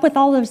coming up with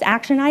all those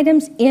action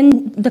items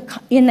in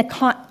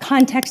the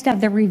context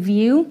of the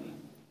review,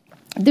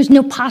 there's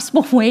no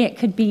possible way it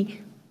could be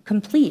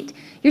complete.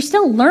 You're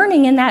still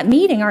learning in that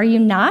meeting, are you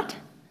not?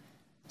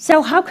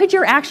 So how could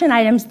your action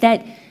items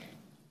that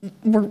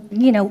were,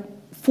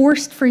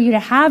 forced for you to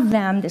have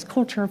them, this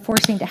culture of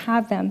forcing to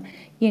have them,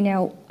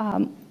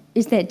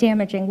 is that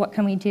damaging? What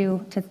can we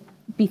do to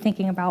be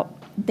thinking about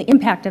the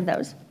impact of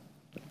those?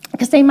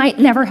 Because they might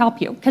never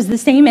help you, because the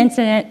same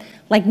incident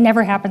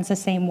never happens the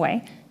same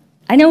way.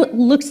 I know it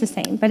looks the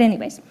same, but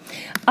anyways.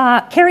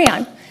 Carry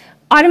on.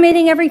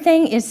 Automating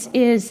everything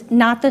is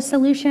not the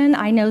solution.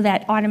 I know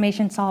that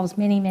automation solves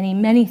many, many,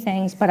 many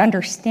things, but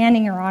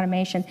understanding your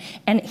automation,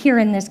 and here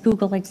in this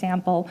Google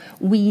example,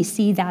 we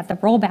see that the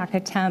rollback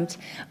attempt,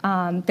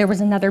 there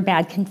was another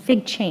bad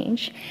config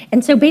change.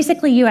 And so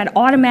basically you had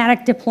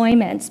automatic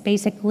deployments,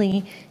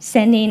 basically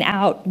sending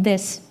out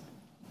this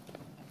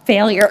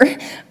failure,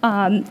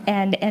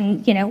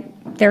 and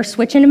they're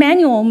switching to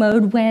manual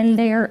mode when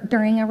they're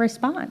during a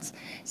response.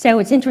 So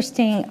it's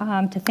interesting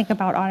to think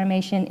about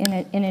automation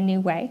in a new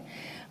way.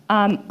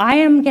 I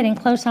am getting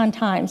close on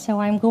time, so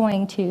I'm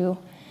going to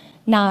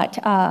not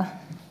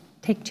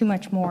take too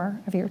much more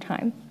of your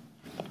time.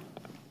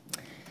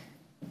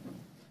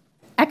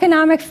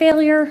 Economic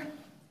failure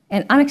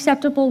and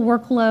unacceptable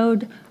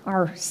workload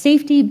are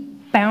safety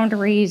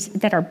boundaries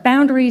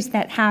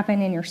that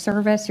happen in your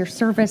service. Your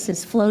service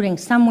is floating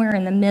somewhere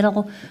in the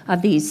middle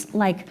of these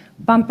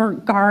bumper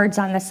guards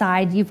on the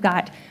side. You've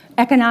got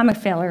economic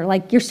failure.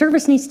 Your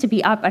service needs to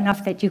be up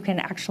enough that you can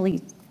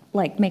actually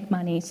make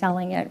money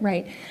selling it,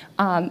 right?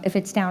 If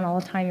it's down all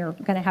the time, you're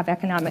going to have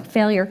economic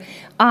failure.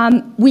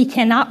 We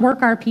cannot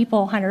work our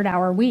people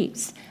 100-hour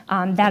weeks.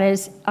 That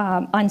is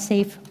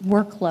unsafe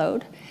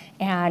workload.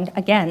 And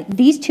again,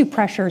 these two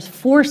pressures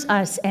force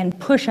us and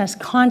push us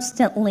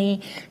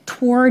constantly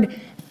toward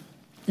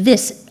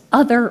this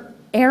other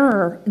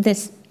error,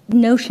 this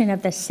notion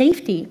of the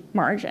safety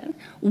margin,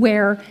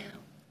 where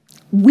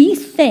we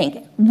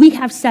think we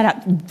have set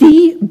up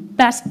the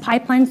best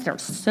pipelines that are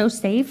so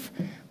safe.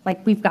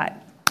 Like we've got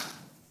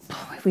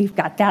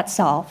that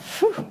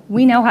solved.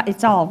 We know how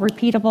it's all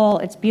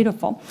repeatable, it's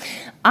beautiful.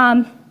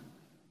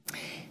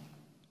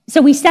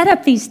 So we set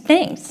up these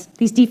things,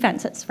 these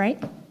defenses,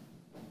 right?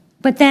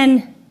 But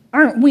then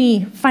aren't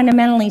we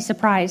fundamentally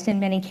surprised in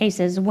many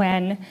cases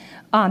when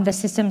the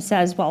system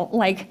says, well,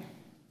 like,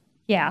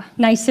 yeah,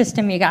 nice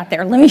system you got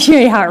there. Let me show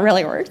you how it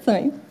really works.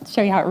 Let me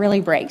show you how it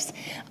really breaks.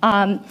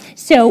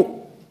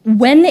 So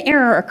when the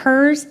error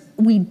occurs,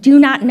 we do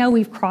not know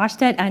we've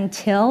crossed it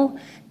until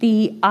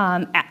the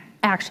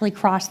actually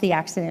crossed the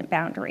accident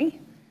boundary.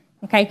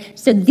 Okay,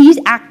 so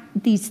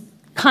these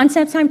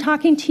concepts I'm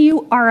talking to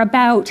you are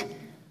about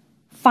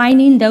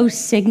finding those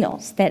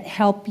signals that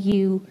help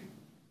you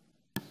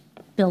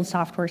build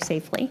software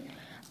safely.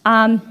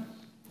 I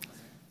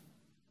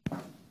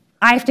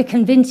have to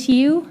convince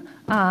you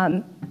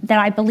that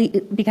I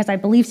believe, because I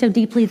believe so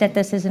deeply that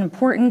this is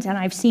important, and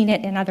I've seen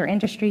it in other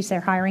industries,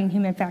 they're hiring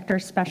human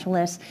factors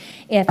specialists.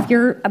 If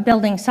you're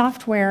building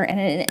software and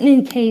in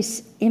any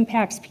case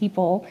impacts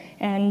people,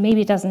 and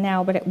maybe it doesn't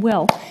now, but it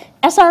will,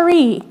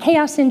 SRE,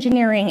 chaos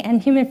engineering,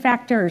 and human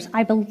factors,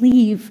 I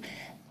believe,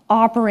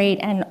 operate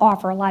and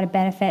offer a lot of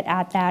benefit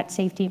at that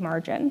safety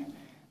margin.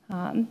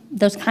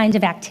 Those kinds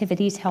of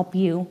activities help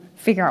you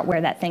figure out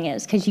where that thing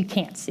is, because you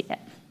can't see it.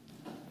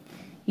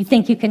 You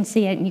think you can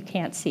see it, and you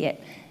can't see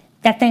it.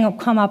 That thing will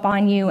come up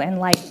on you and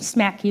like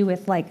smack you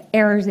with like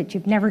errors that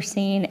you've never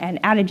seen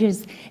and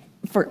outages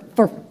for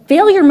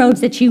failure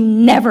modes that you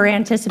never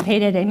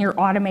anticipated, and your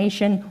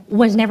automation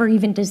was never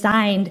even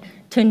designed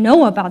to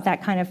know about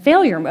that kind of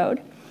failure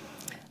mode.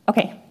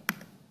 Okay.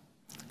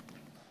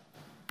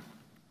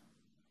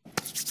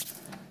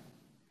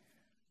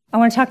 I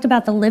want to talk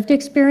about the lived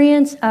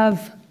experience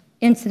of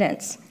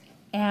incidents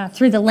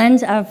through the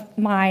lens of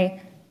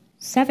my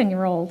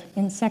 7-year-old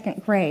in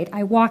 2nd grade.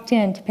 I walked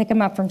in to pick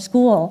him up from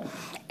school,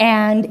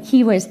 and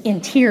he was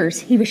in tears.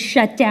 He was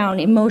shut down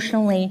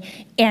emotionally,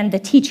 and the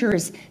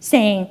teacher's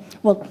saying,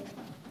 well,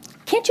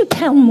 can't you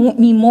tell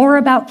me more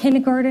about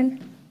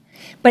kindergarten?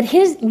 But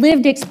his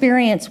lived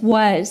experience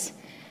was,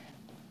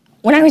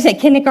 when I was at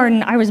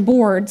kindergarten, I was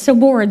bored, so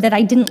bored that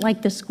I didn't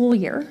like the school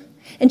year.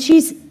 And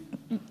she's,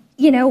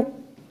 you know,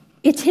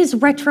 it's his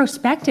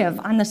retrospective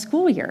on the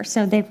school year,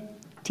 so they're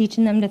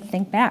teaching them to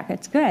think back.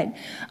 It's good.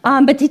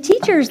 But the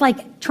teacher's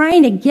like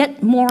trying to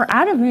get more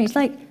out of him. He's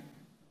like,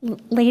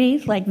 lady,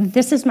 like,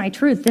 this is my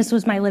truth. This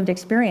was my lived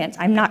experience.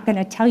 I'm not going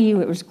to tell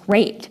you it was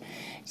great.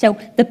 So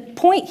the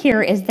point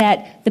here is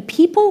that the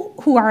people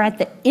who are at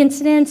the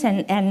incidents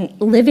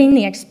and living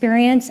the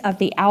experience of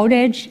the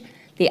outage,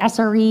 the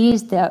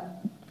SREs, the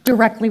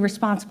directly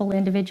responsible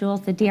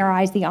individuals, the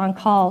DRIs, the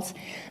on-calls,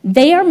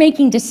 they are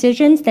making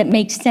decisions that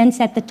make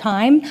sense at the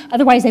time.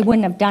 Otherwise, they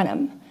wouldn't have done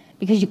them.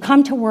 Because you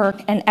come to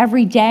work and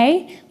every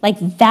day, like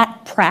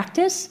that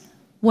practice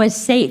was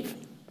safe,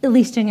 at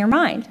least in your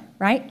mind,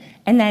 right?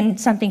 And then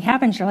something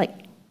happens, you're like,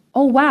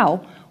 oh,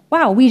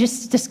 wow, we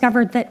just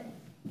discovered that,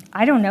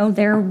 I don't know,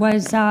 there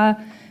was,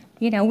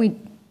 you know, we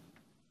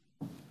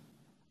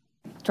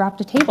dropped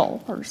a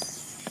table or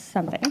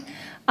something.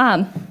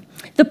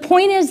 The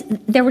point is,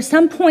 there was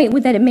some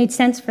point that it made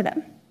sense for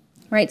them,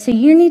 right? So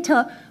you need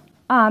to,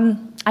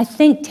 I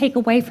think, take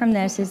away from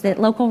this is that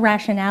local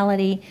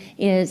rationality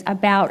is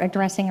about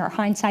addressing our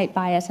hindsight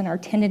bias and our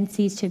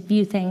tendencies to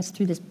view things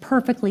through this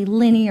perfectly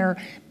linear,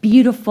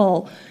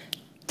 beautiful,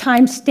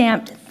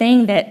 time-stamped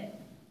thing that,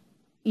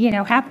 you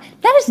know, happen.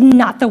 That is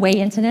not the way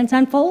incidents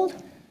unfold.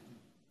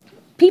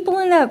 People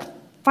in the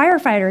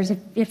firefighters,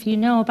 if you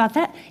know about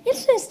that,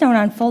 incidents don't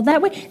unfold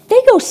that way.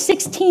 They go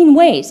 16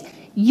 ways.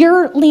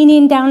 You're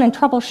leaning down and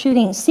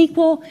troubleshooting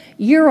SQL,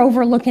 you're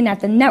overlooking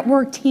at the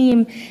network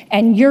team,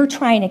 and you're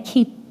trying to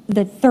keep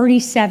the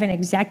 37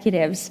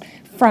 executives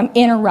from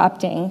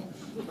interrupting.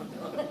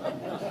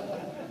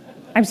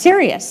 I'm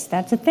serious,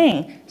 that's a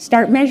thing.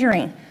 Start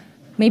measuring.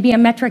 Maybe a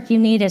metric you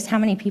need is how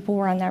many people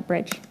were on that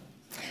bridge.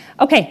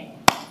 Okay.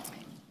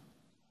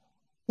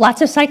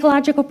 Lots of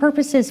psychological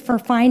purposes for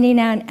finding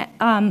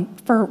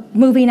and for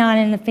moving on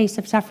in the face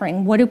of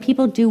suffering. What do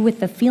people do with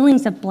the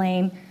feelings of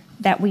blame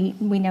that we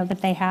know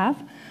that they have?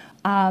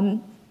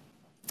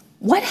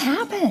 What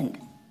happened?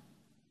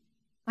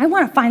 I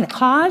want to find the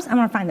cause. I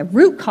want to find the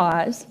root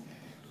cause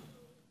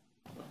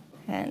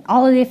and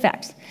all of the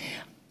effects.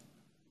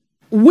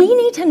 We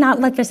need to not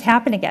let this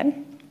happen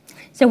again.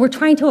 So we're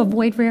trying to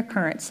avoid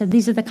reoccurrence. So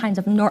these are the kinds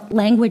of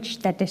language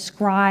that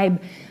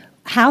describe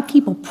how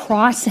people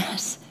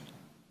process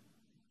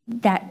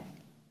that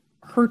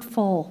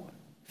hurtful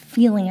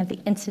feeling of the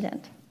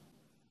incident.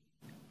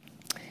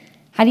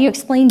 How do you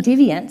explain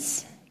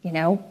deviance? You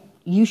know,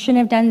 you shouldn't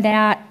have done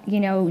that. You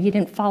know, you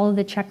didn't follow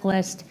the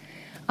checklist.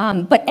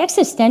 But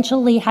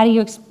existentially, how do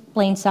you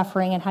explain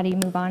suffering and how do you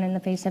move on in the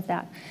face of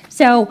that?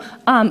 So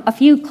a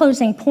few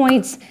closing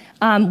points.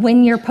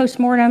 When you're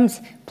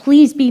postmortems,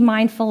 please be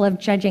mindful of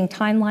judging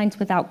timelines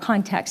without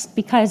context,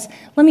 because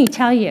let me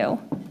tell you,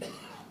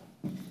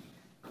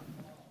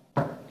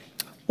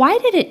 why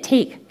did it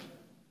take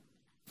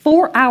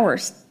 4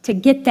 hours to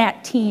get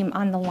that team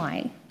on the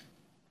line.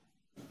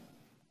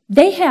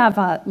 They have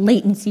a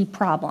latency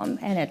problem,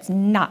 and it's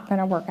not going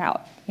to work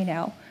out.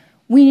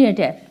 We need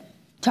to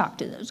talk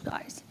to those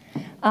guys,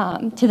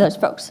 to those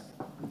folks.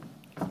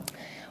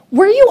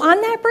 Were you on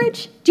that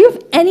bridge? Do you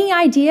have any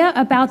idea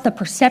about the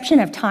perception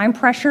of time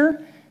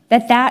pressure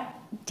that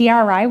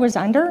DRI was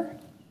under?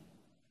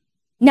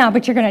 No,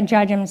 but you're going to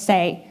judge him and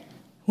say,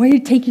 why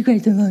did it take you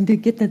guys so long to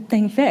get the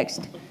thing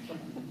fixed?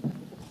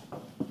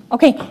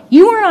 Okay,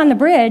 you were on the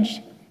bridge.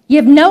 You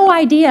have no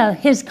idea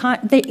his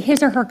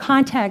or her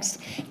context.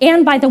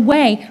 And by the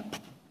way,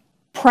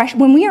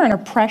 when we are under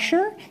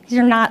pressure, these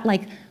are not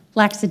like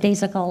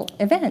lackadaisical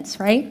events,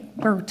 right?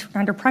 We're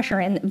under pressure.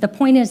 And the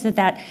point is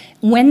that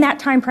when that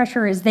time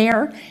pressure is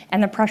there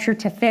and the pressure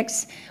to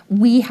fix,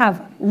 we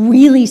have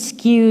really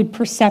skewed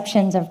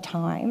perceptions of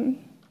time.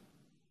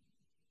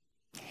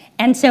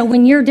 And so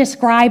when you're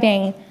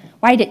describing,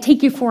 why did it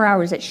take you 4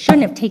 hours? It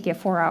shouldn't have taken you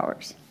 4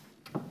 hours.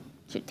 It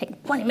should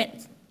take 20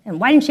 minutes. And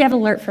why didn't you have an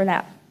alert for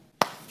that?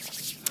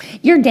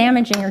 You're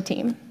damaging your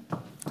team.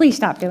 Please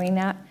stop doing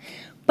that.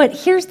 But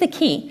here's the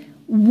key.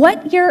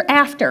 What you're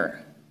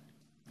after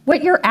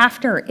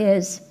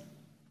is,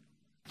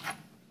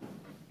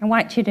 I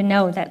want you to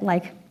know that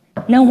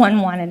no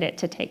one wanted it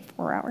to take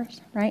 4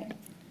 hours, right?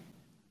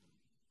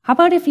 How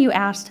about if you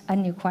asked a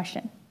new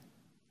question?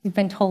 You've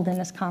been told in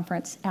this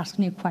conference, ask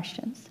new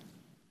questions.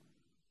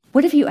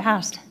 What if you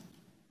asked,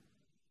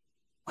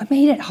 what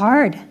made it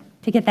hard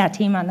to get that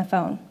team on the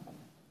phone?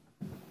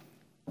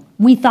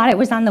 We thought it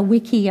was on the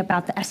wiki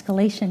about the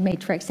escalation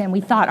matrix, and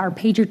we thought our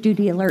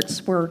PagerDuty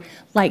alerts were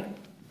like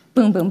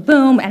boom, boom,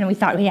 boom, and we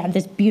thought we had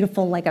this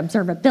beautiful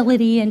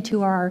observability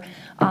into our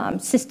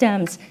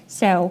systems.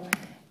 So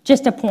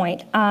just a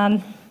point.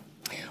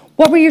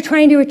 What were you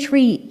trying to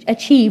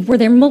achieve? Were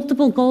there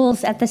multiple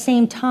goals at the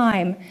same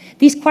time?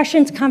 These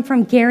questions come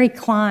from Gary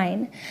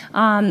Klein,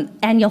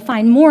 and you'll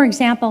find more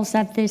examples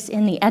of this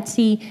in the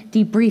Etsy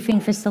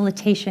debriefing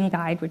facilitation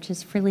guide, which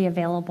is freely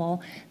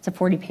available. It's a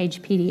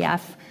 40-page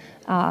PDF,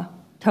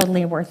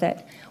 totally worth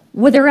it.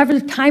 Were there ever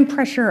time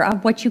pressure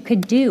of what you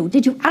could do?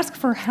 Did you ask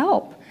for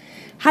help?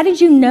 How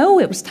did you know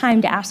it was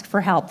time to ask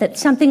for help, that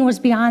something was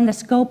beyond the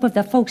scope of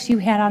the folks you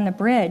had on the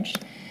bridge?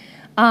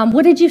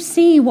 What did you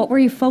see? What were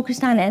you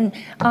focused on? And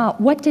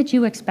what did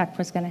you expect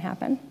was going to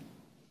happen?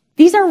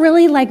 These are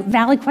really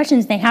valid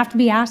questions. They have to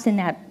be asked in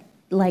that,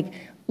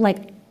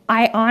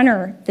 I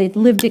honor the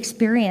lived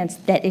experience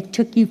that it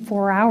took you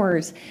 4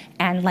 hours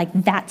and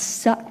that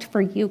sucked for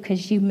you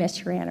because you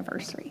missed your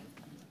anniversary.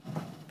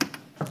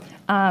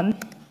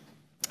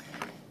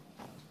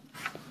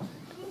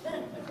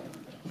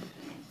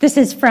 This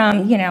is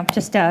from,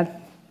 just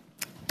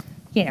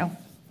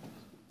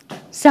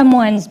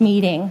someone's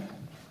meeting.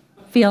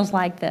 Feels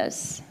like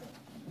this.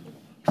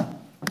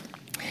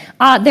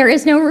 There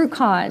is no root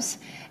cause.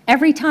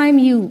 Every time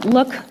you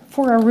look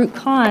for a root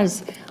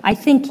cause, I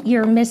think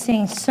you're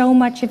missing so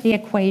much of the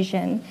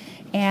equation.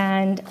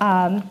 And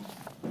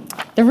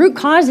the root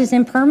cause is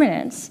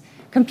impermanence.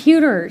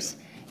 Computers,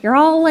 you're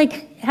all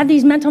have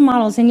these mental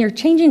models and you're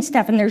changing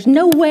stuff, and there's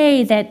no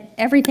way that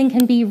everything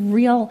can be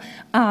real,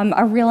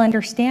 a real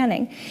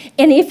understanding.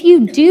 And if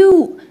you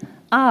do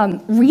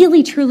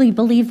really truly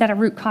believe that a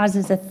root cause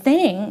is a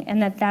thing and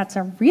that that's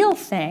a real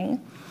thing,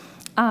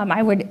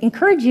 I would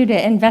encourage you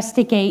to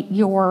investigate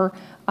your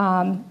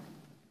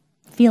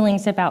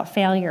feelings about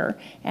failure,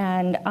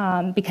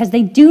 and because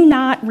they do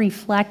not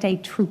reflect a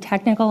true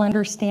technical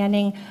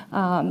understanding,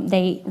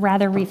 they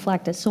rather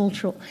reflect a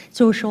social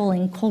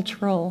and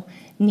cultural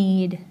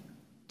need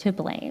to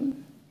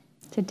blame,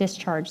 to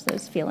discharge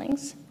those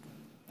feelings.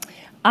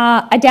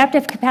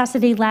 Adaptive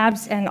Capacity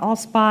Labs and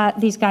AllSpot,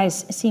 these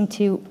guys seem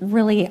to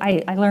really,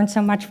 I learned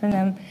so much from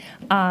them.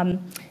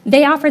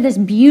 They offer this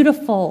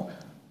beautiful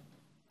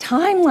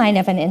timeline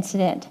of an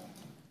incident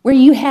where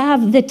you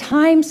have the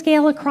time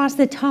scale across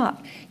the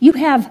top. You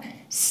have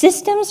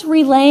systems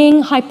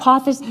relaying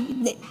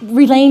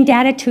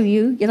data to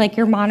you, like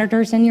your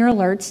monitors and your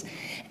alerts.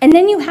 And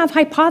then you have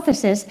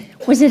hypothesis.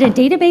 Was it a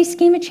database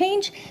schema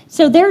change?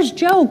 So there's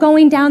Joe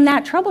going down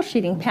that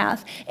troubleshooting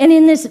path. And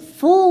in this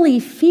fully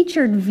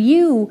featured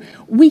view,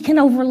 we can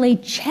overlay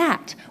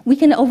chat. We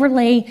can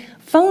overlay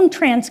phone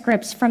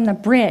transcripts from the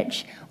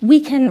bridge.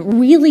 We can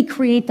really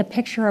create the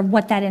picture of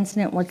what that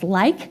incident was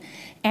like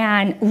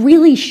and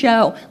really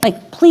show,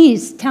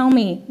 please tell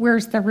me,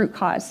 where's the root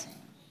cause?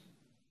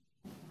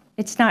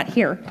 It's not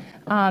here.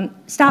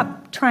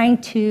 Stop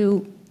trying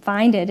to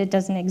find it. It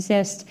doesn't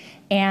exist.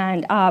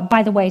 And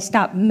by the way,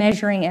 stop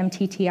measuring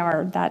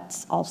MTTR.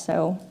 That's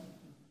also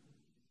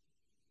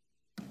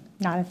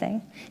not a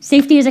thing.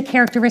 Safety is a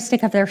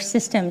characteristic of their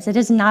systems. It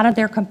is not of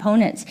their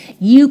components.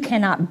 You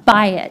cannot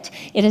buy it.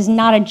 It is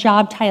not a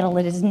job title.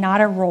 It is not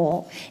a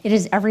role. It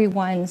is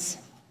everyone's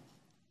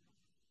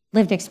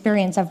lived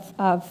experience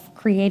of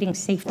creating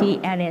safety,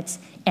 and it's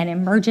an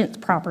emergent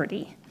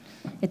property.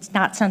 It's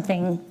not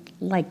something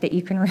that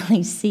you can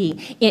really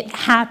see. It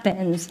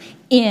happens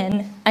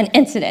in an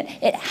incident.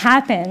 It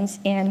happens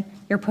in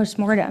your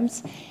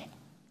postmortems.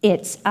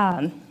 It's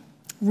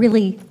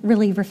really,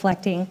 really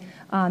reflecting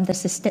the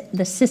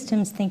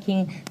systems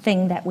thinking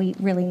thing that we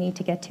really need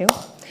to get to.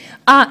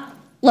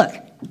 Look,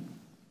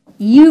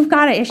 you've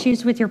got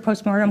issues with your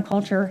postmortem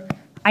culture.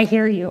 I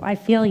hear you, I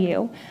feel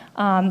you.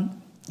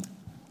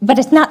 But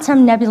it's not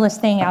some nebulous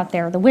thing out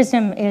there. The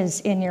wisdom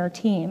is in your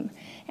team.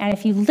 And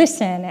if you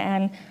listen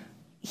and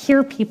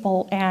hear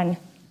people and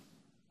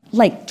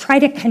like try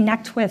to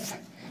connect with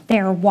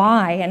their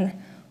why and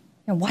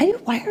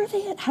why are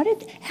they,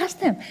 ask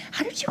them,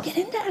 how did you get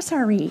into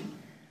SRE?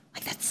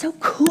 Like, that's so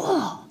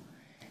cool.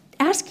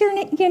 Ask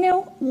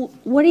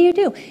what do you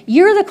do?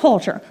 You're the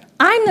culture.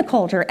 I'm the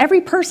culture.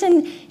 Every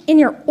person in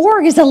your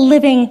org is a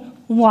living,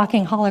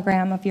 walking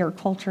hologram of your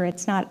culture.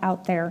 It's not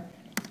out there,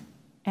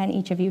 and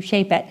each of you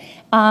shape it.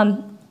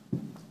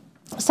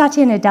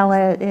 Satya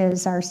Nadella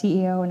is our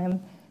CEO, and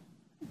I'm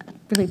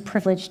really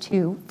privileged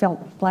to feel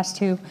blessed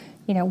to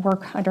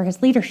work under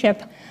his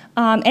leadership.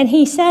 And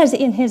he says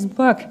in his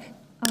book,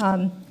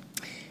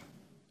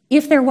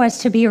 if there was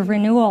to be a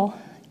renewal,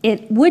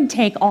 it would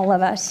take all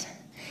of us,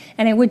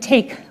 and it would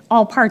take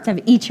all parts of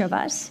each of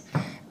us.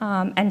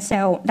 And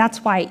so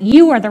that's why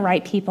you are the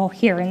right people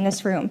here in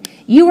this room.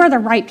 You are the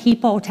right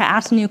people to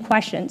ask new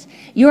questions.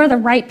 You are the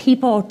right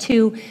people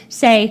to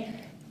say,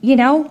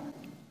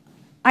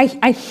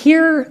 I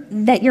hear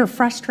that you're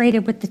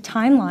frustrated with the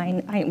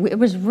timeline. It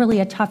was really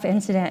a tough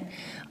incident.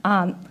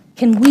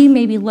 Can we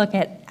maybe look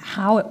at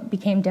how it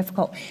became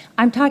difficult?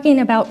 I'm talking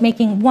about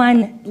making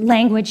one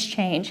language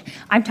change.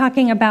 I'm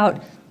talking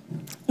about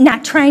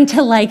not trying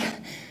to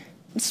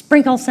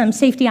sprinkle some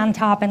safety on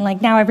top and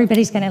now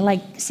everybody's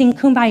gonna sing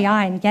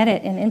Kumbaya and get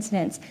it in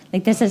incidents.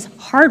 This is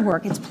hard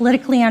work. It's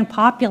politically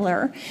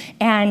unpopular,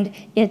 and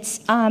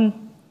it's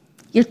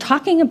you're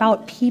talking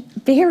about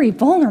very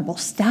vulnerable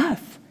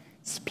stuff.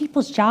 It's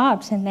people's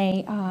jobs, and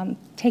they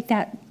take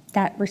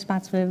that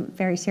responsibility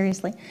very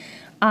seriously.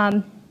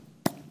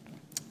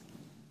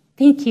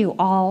 Thank you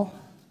all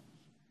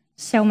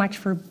so much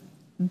for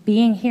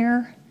being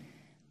here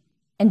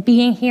and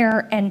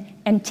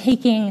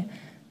taking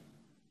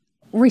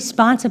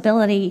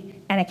responsibility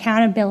and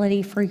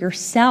accountability for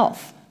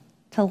yourself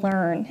to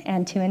learn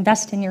and to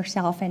invest in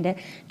yourself and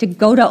to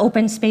go to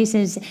open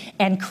spaces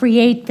and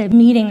create the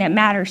meeting that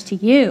matters to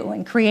you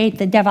and create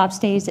the DevOps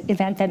Days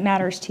event that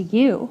matters to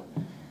you.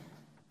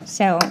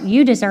 So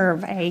you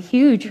deserve a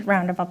huge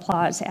round of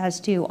applause, as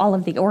do all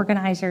of the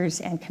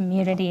organizers and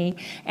community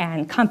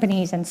and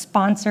companies and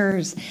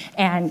sponsors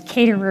and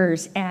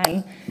caterers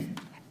and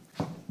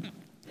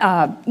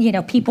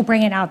people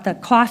bringing out the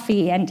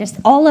coffee and just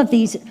all of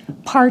these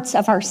parts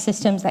of our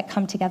systems that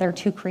come together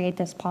to create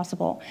this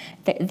possible.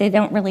 They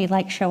don't really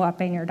show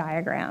up in your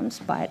diagrams,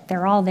 but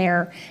they're all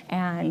there,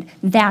 and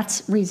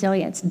that's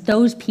resilience.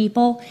 Those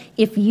people,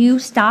 if you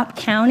stop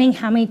counting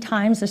how many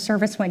times the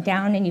service went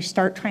down and you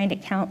start trying to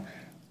count,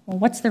 well,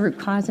 what's the root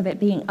cause of it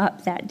being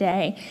up that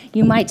day?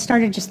 You might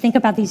start to just think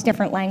about these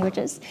different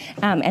languages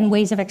and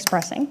ways of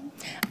expressing.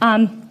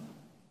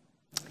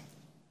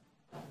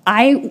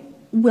 I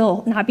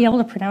will not be able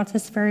to pronounce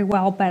this very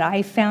well, but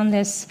I found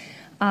this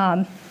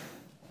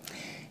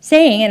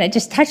saying, and it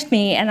just touched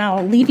me, and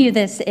I'll leave you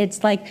this.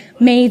 It's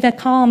may the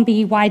calm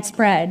be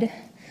widespread,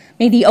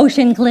 may the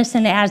ocean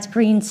glisten as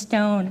green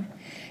stone,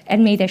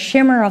 and may the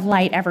shimmer of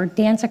light ever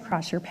dance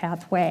across your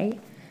pathway.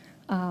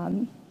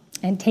 And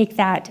take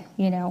that,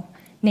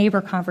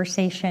 neighbor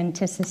conversation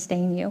to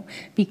sustain you,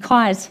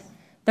 because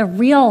the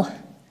real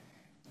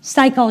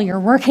cycle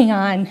you're working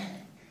on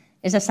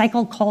is a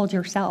cycle called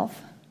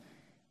yourself.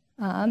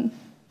 When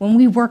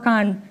we work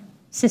on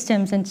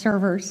systems and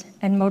servers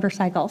and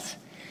motorcycles,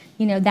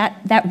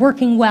 that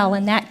working well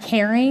and that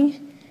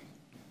caring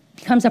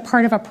becomes a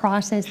part of a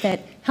process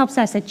that helps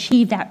us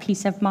achieve that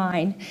peace of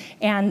mind.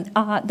 And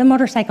the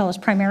motorcycle is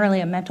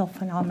primarily a mental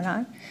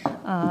phenomenon.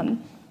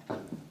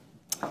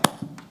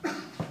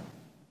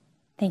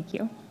 Thank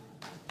you.